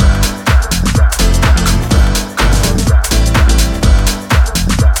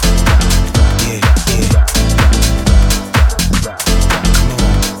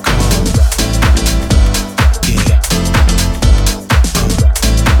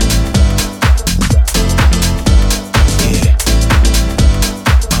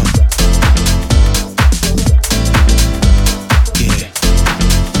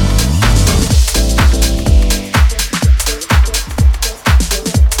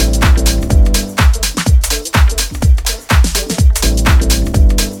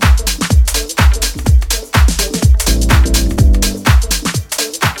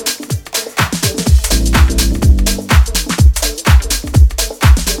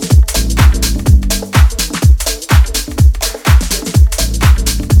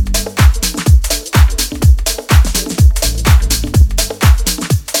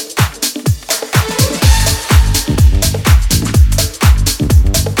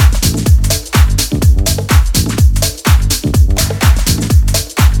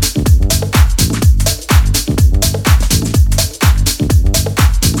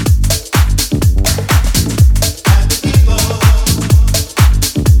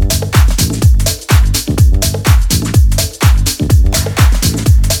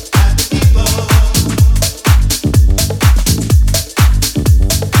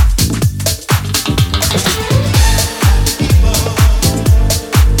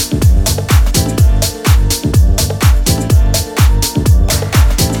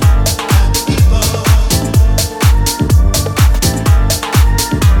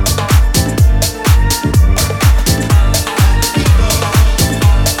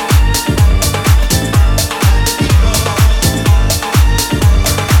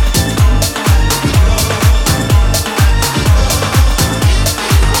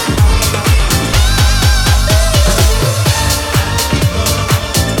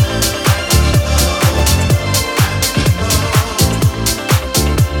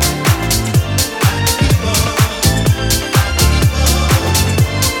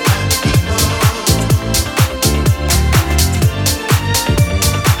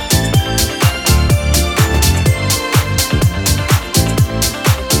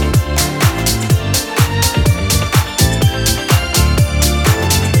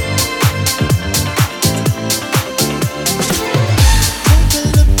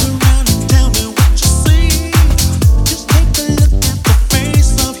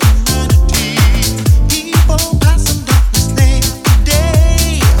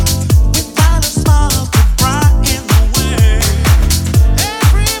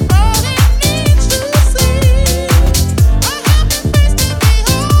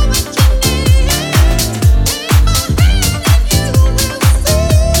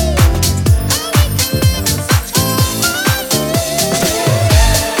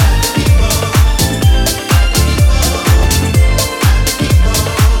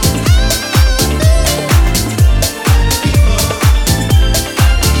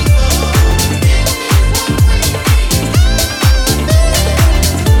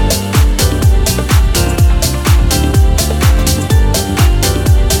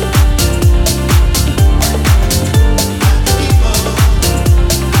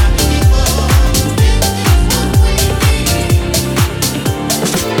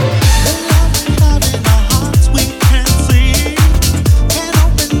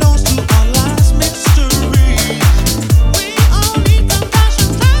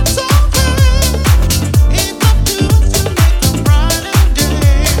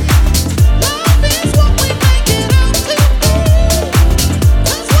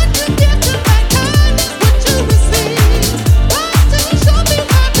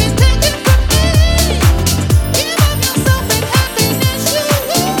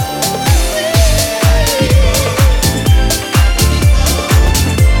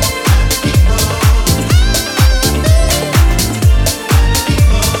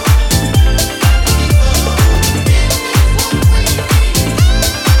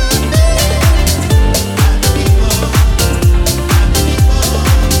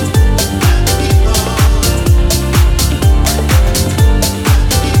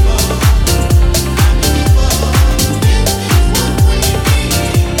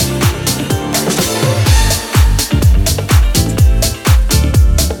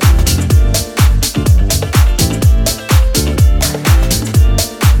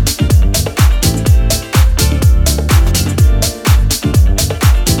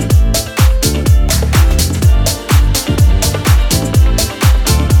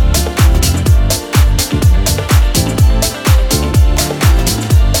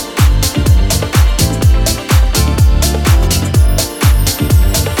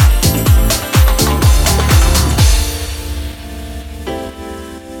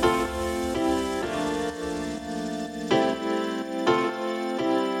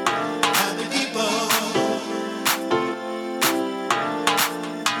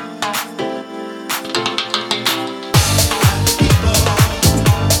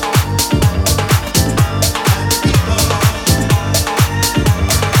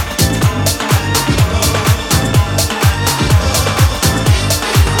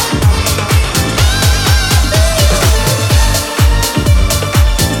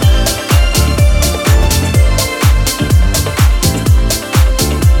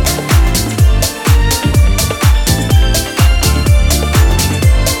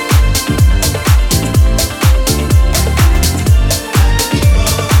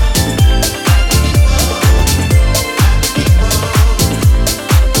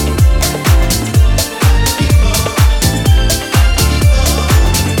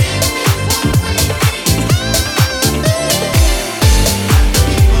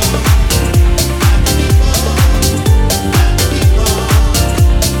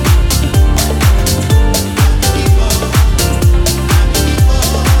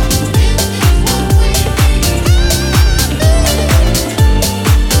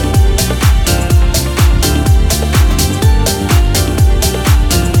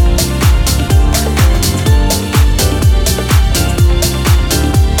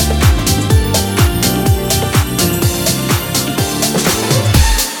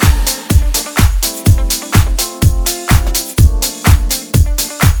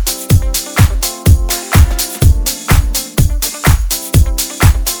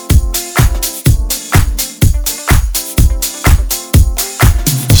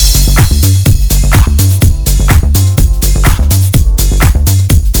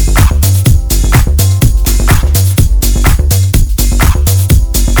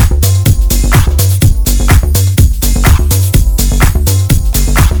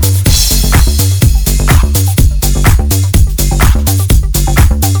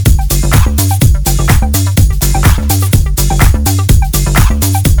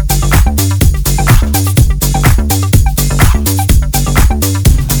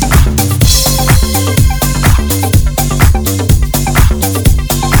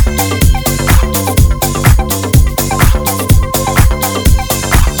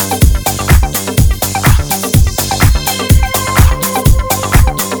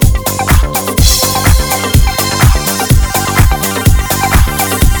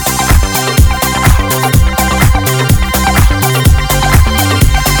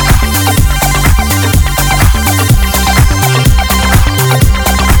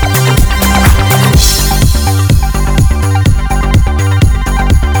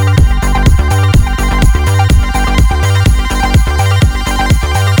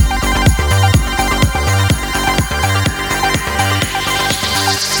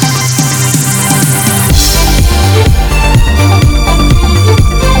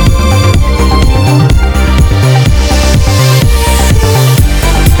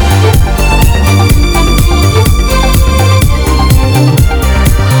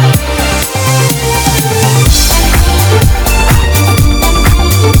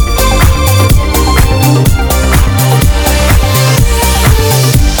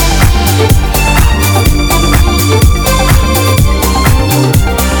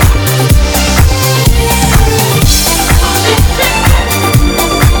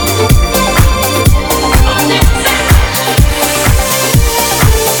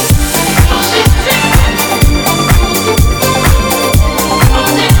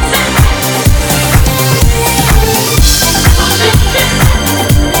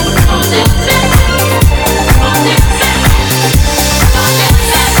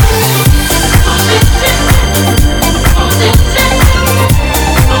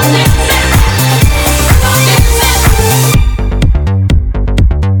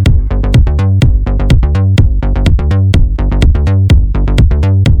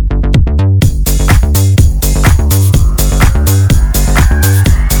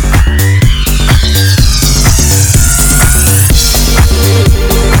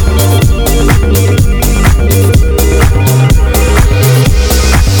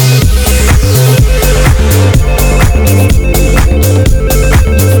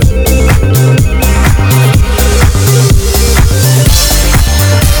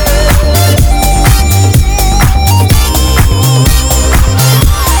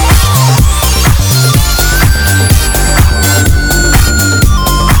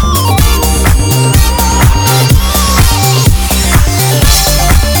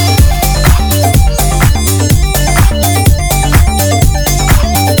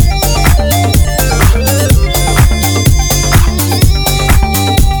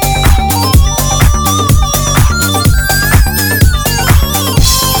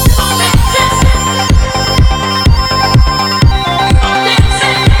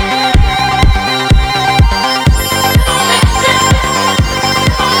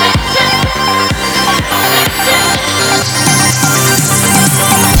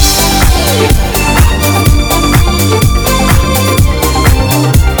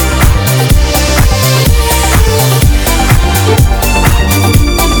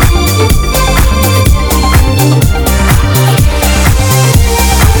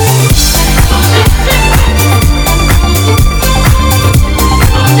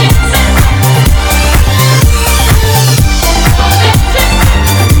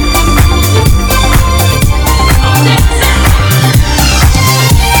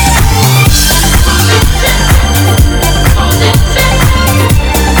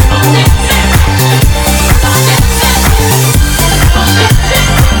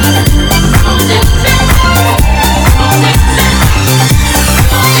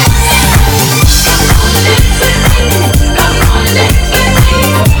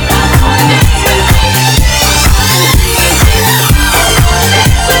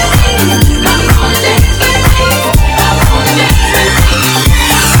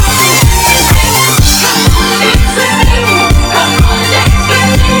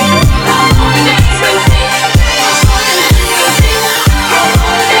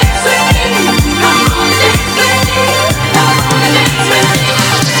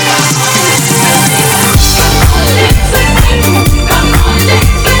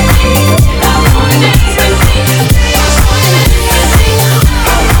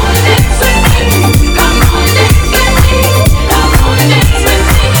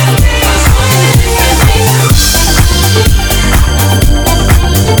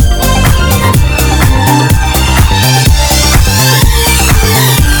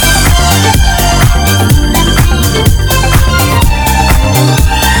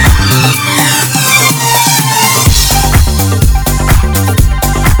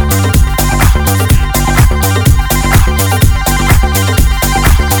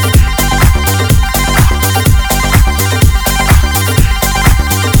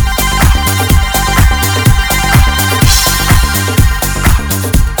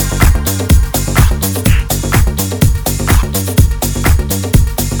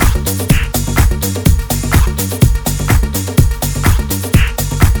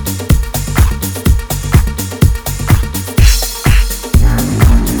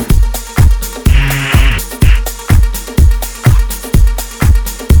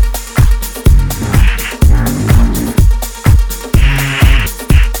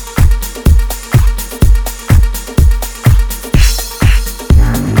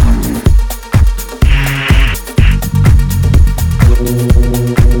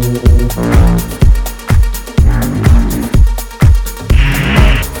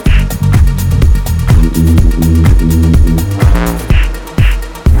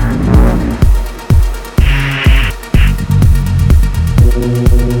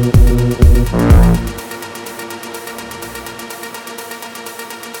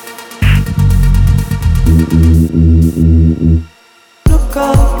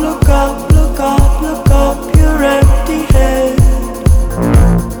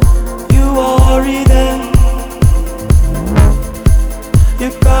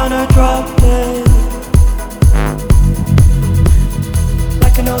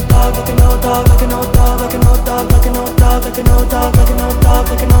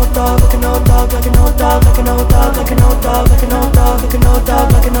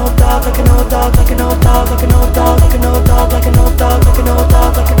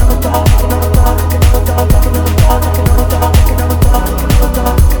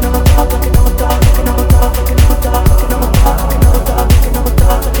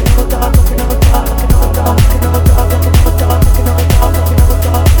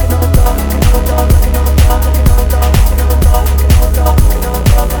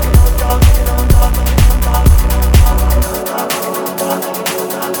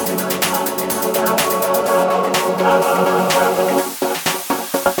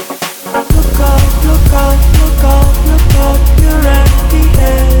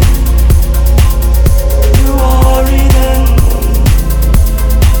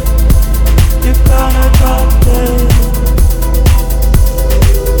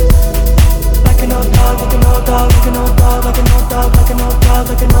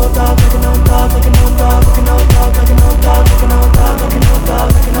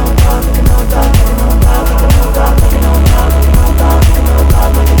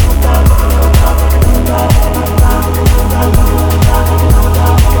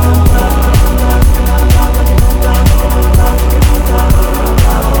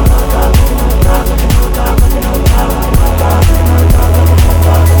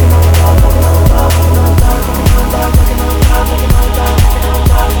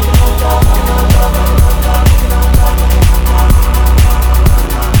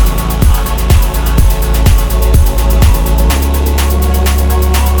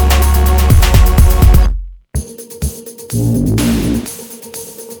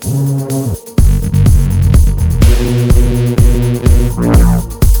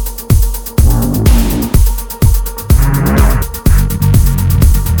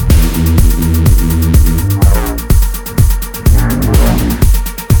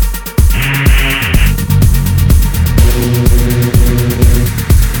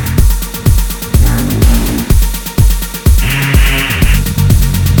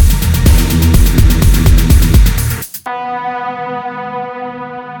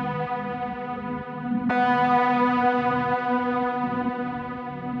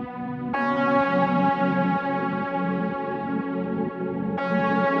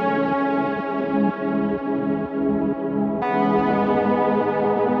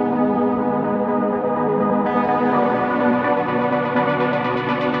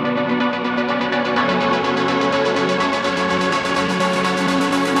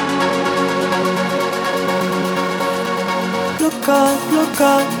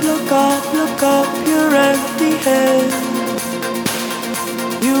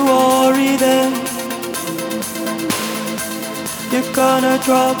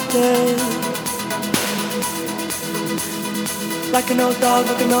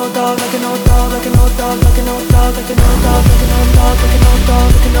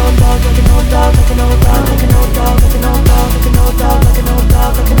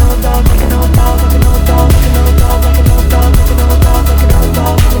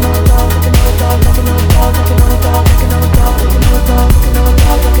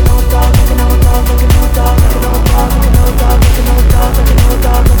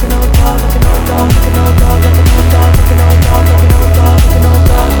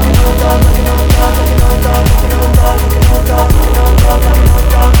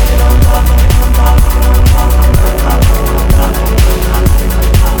 Like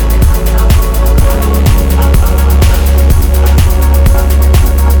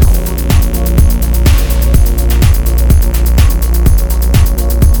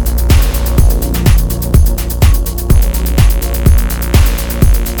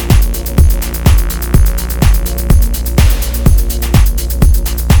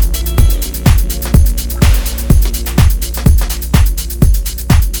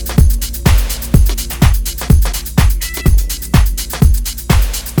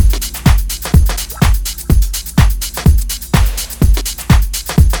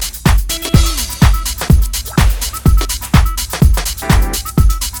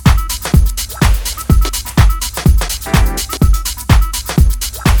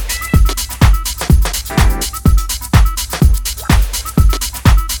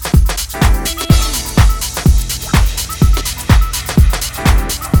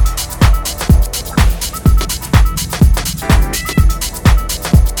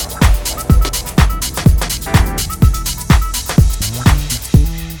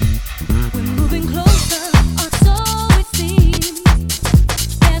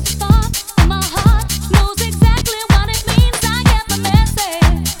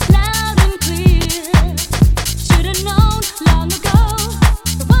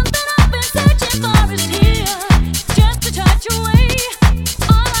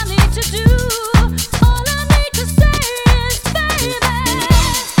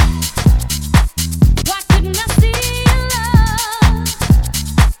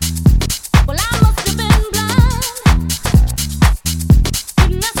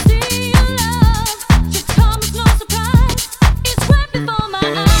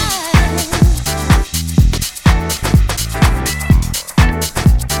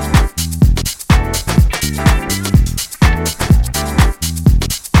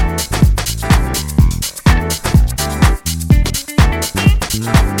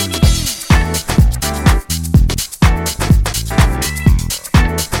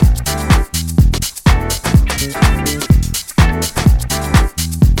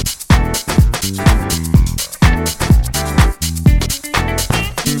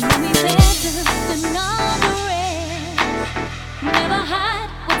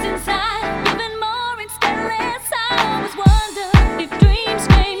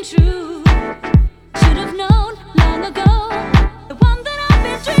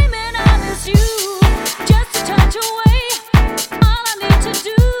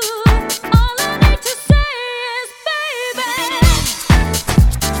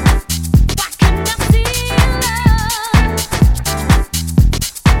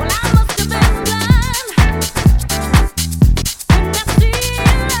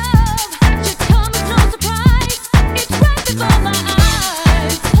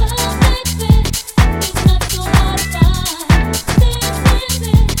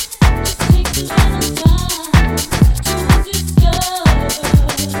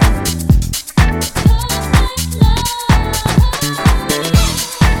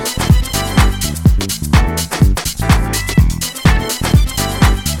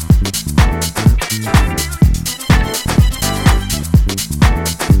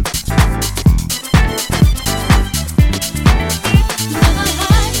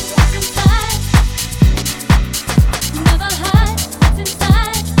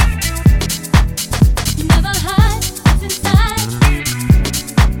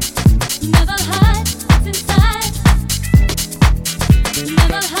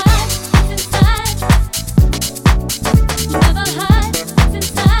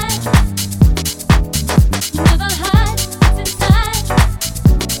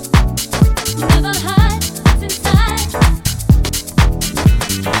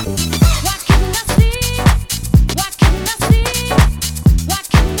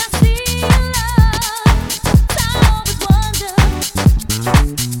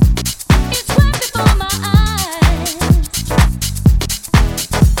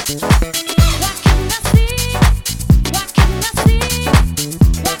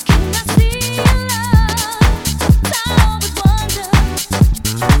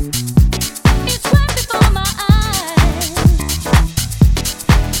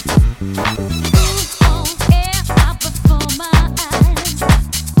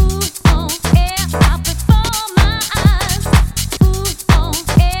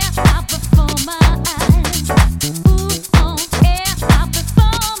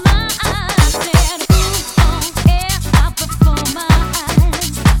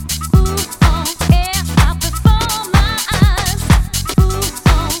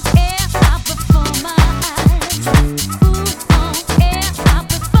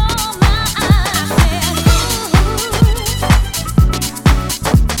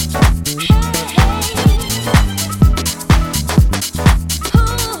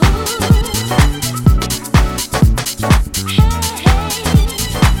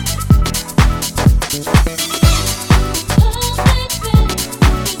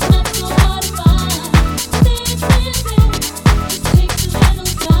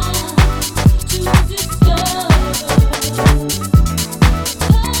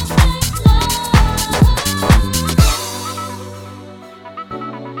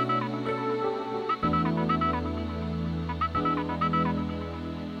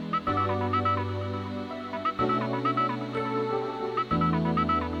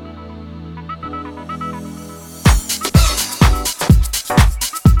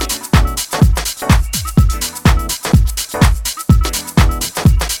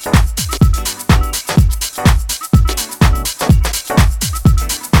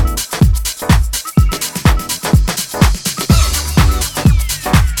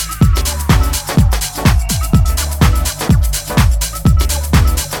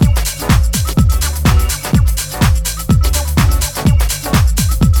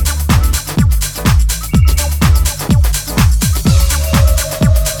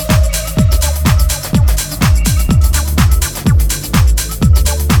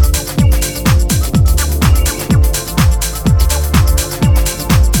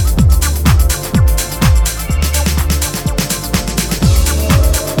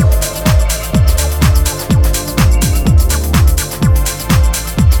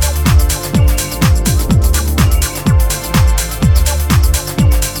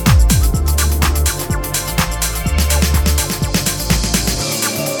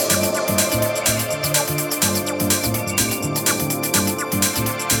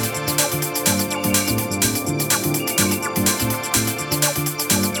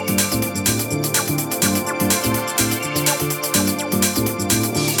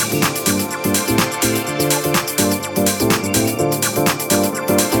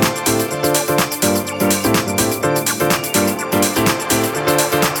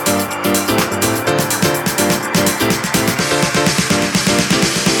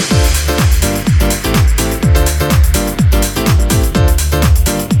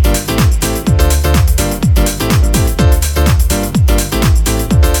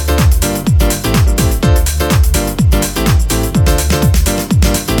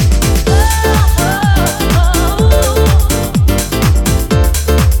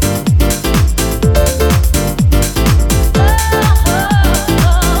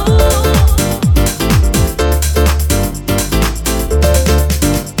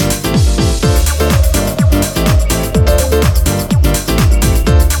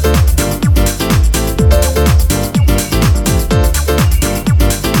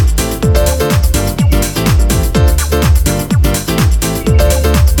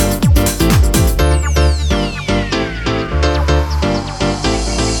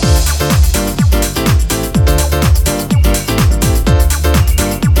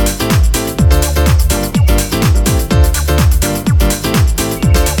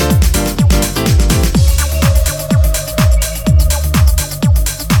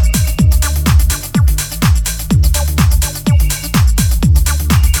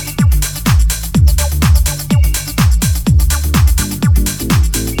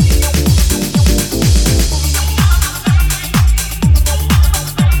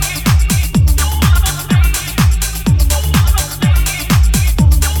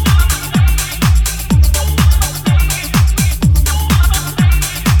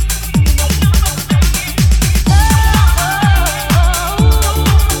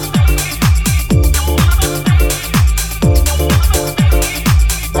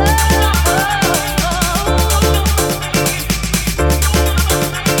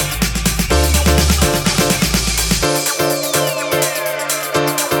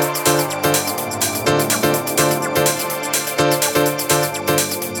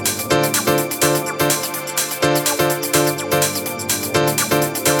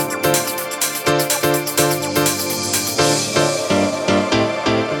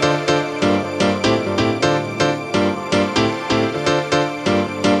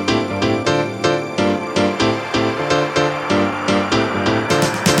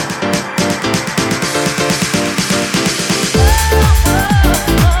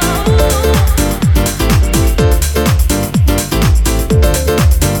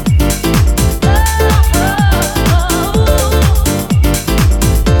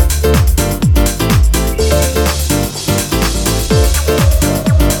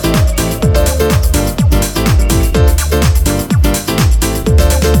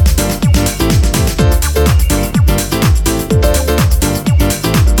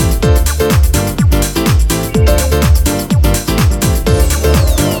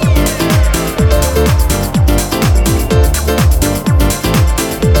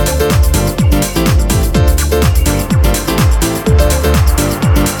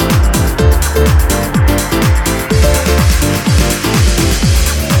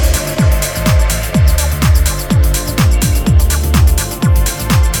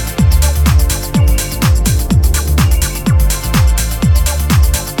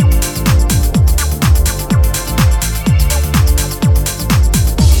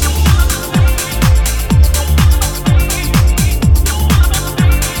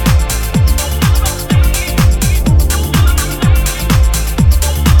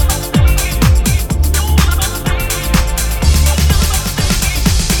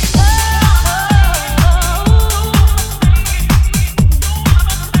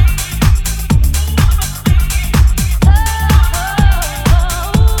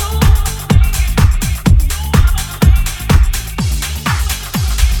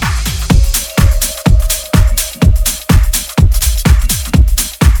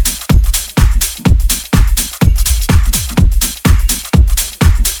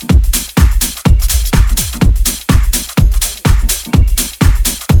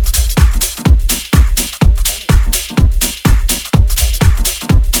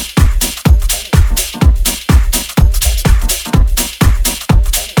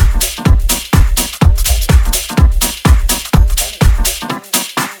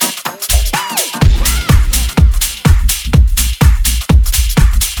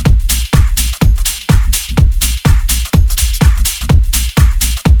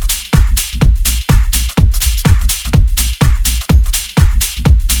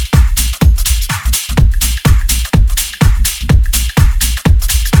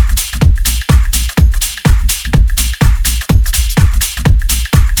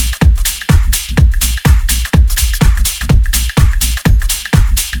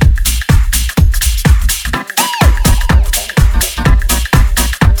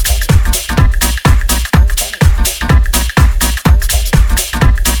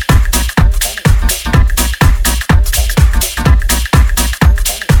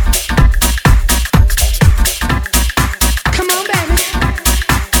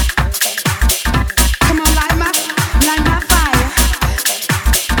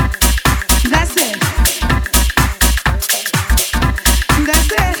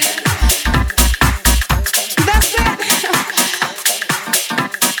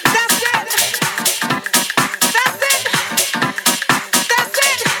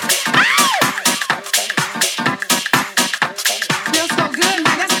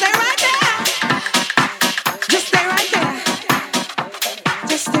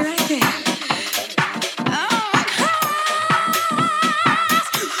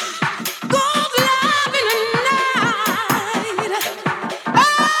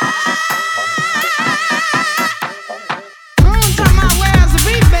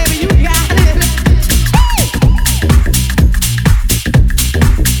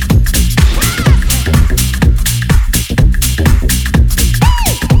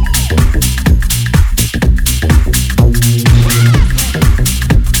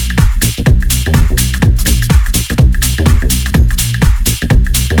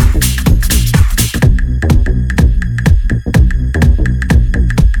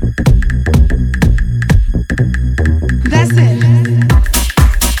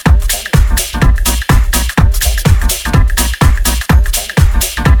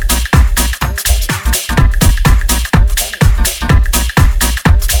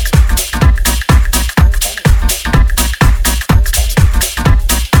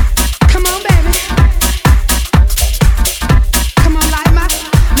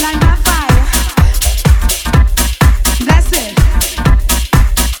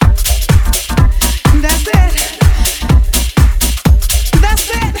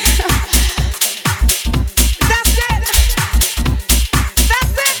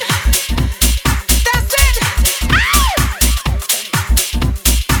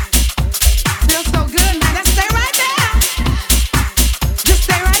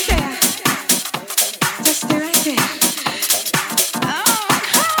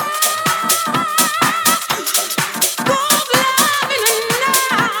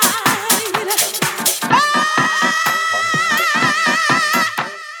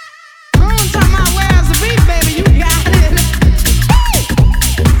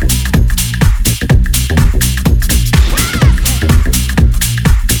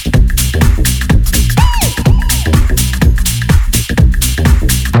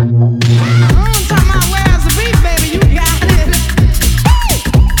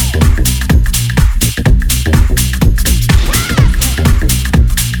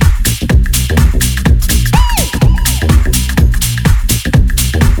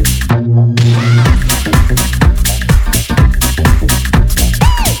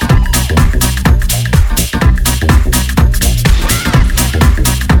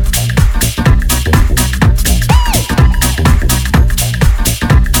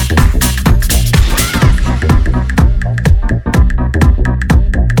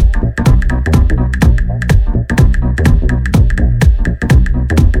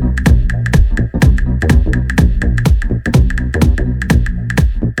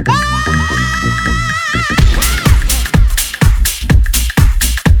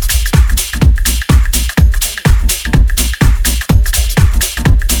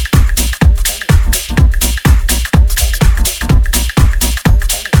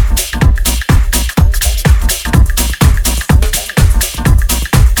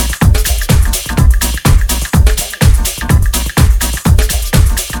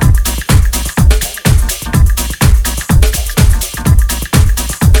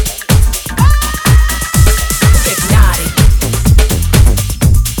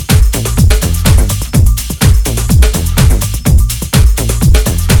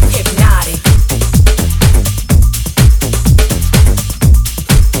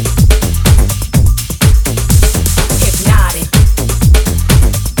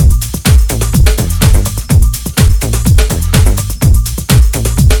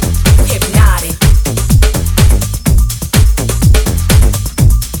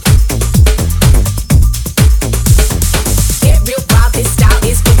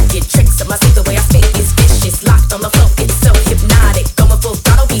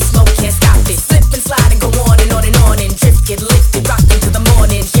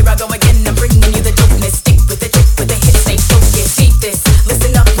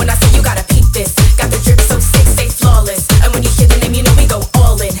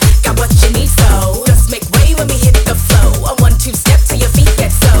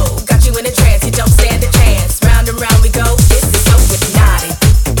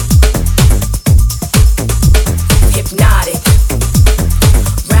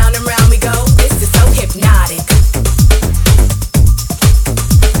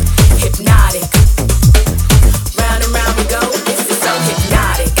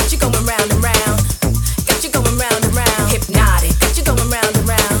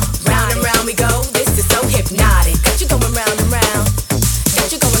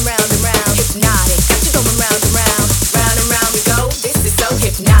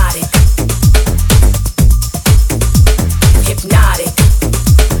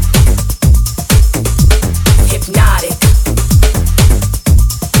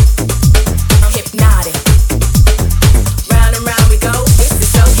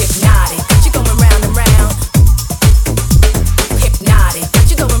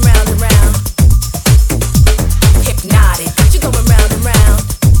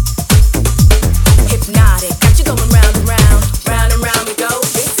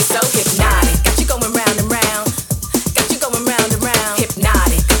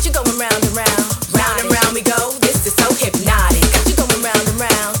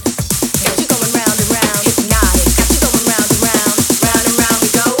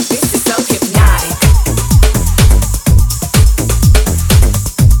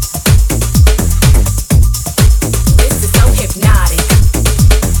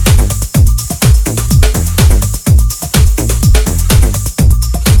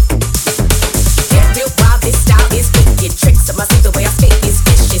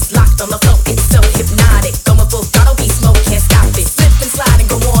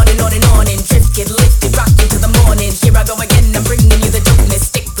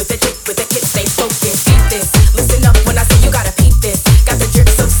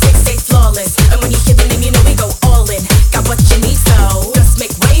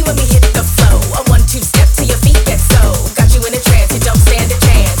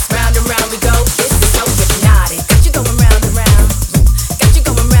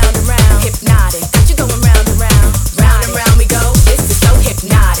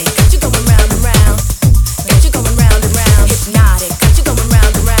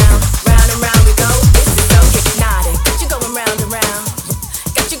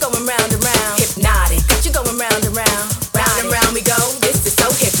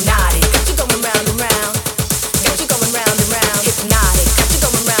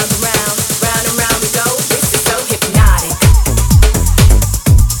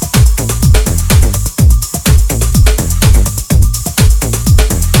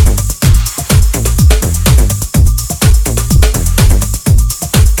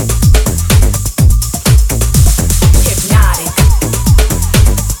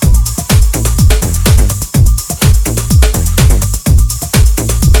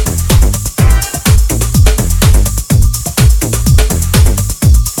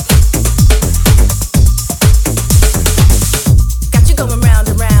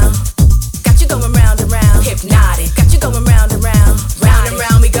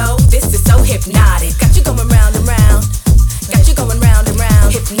hypnotic. Got you going round and round. Got you going round and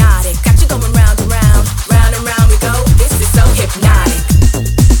round. Hypnotic. Got you going round and round. Round and round we go. This is so hypnotic.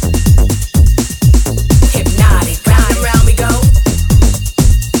 Hypnotic. Round and round we go.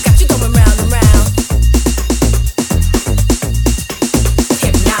 Got you going round and round.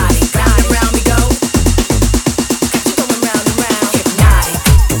 Hypnotic. Round and round we go. Got you going round and round. Hypnotic.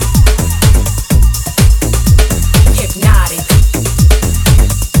 Hypnotic.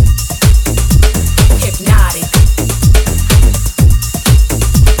 Hypnotic.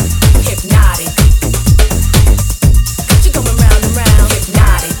 Hypnotic. Got you going round and round.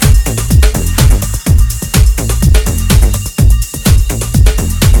 Hypnotic.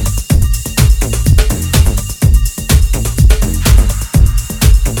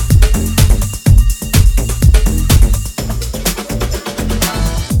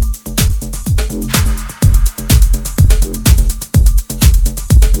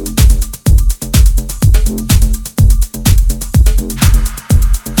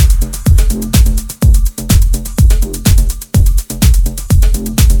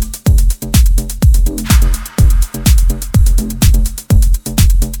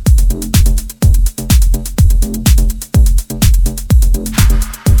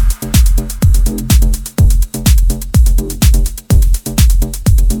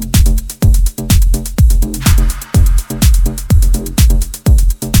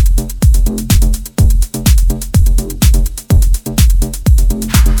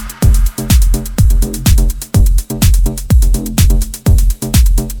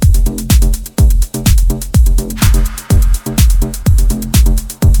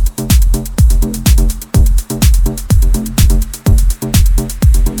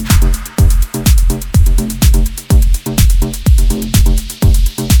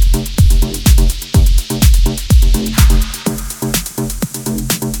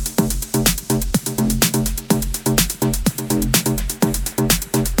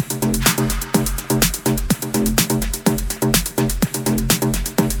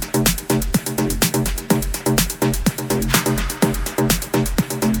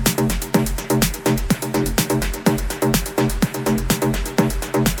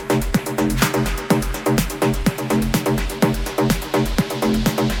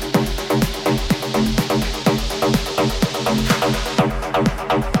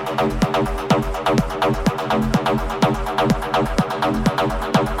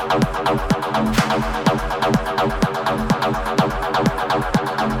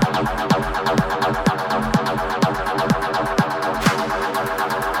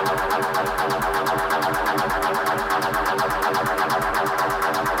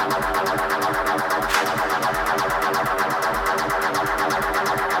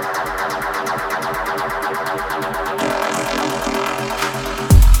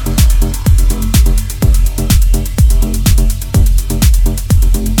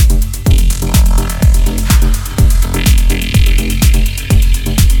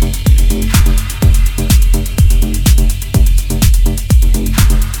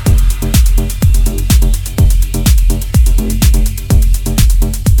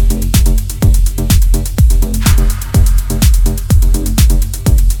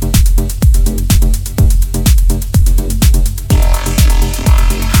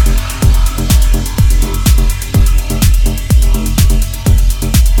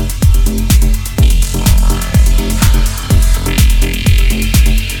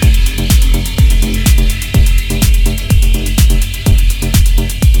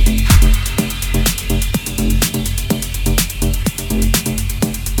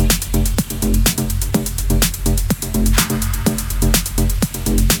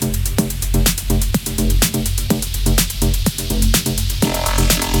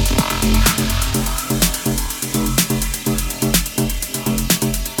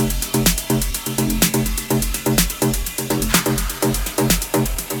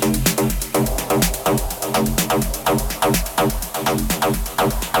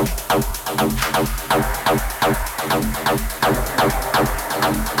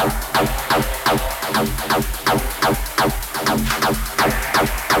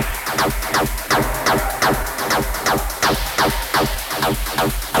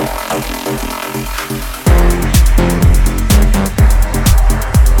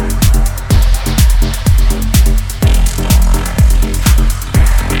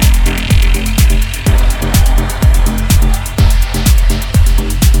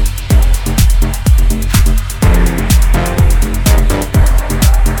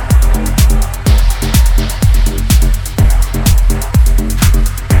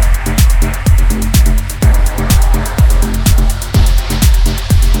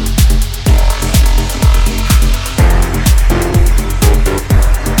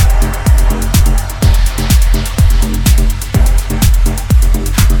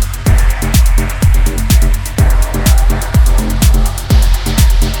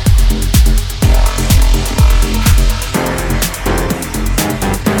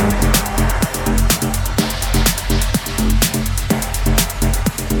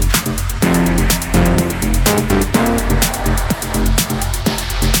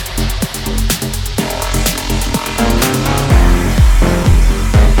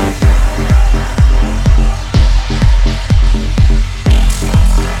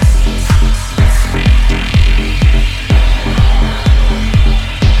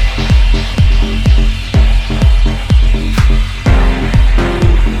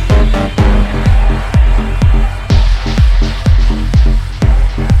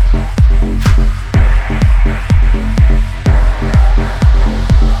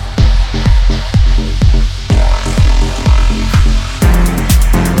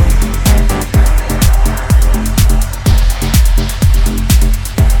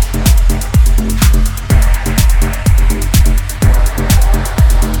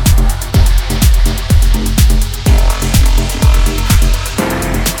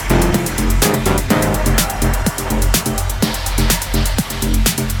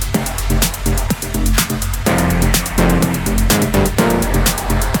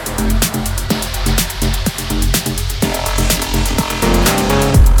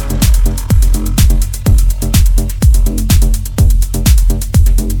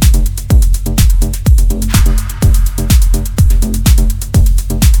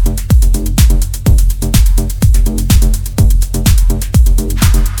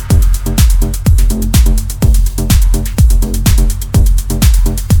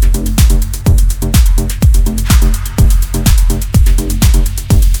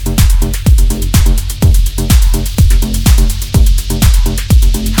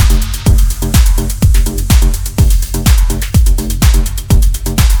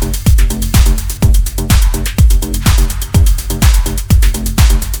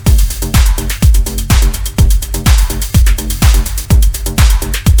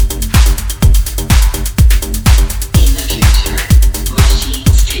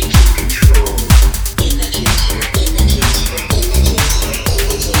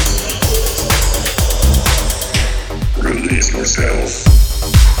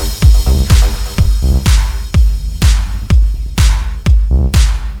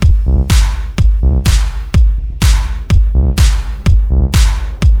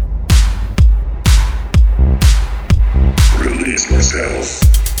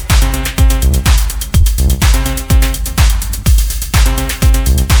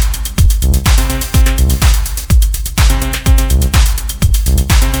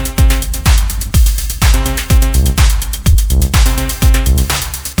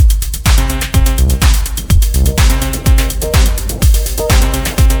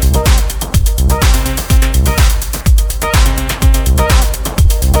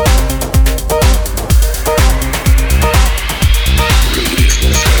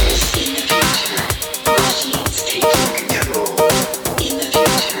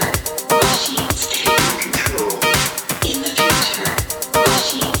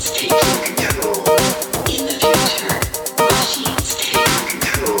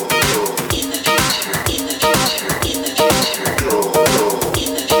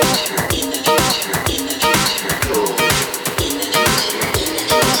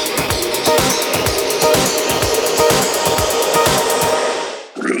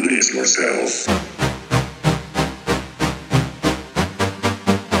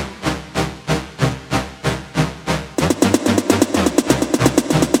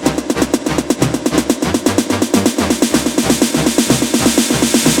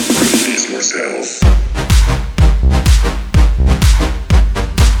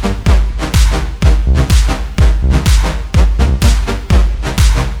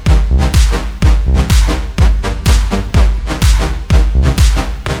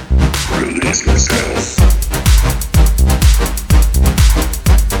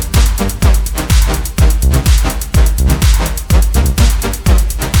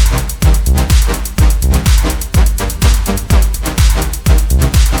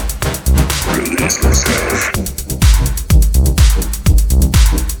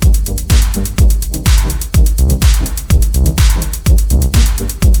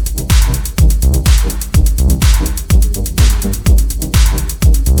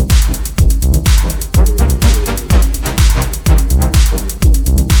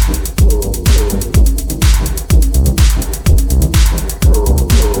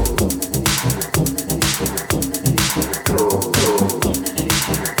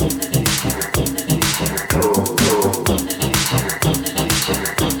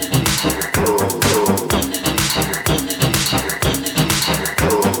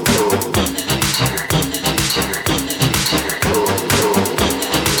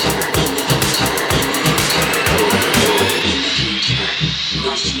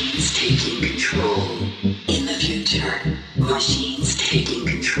 Machines taking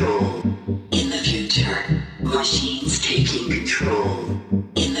control.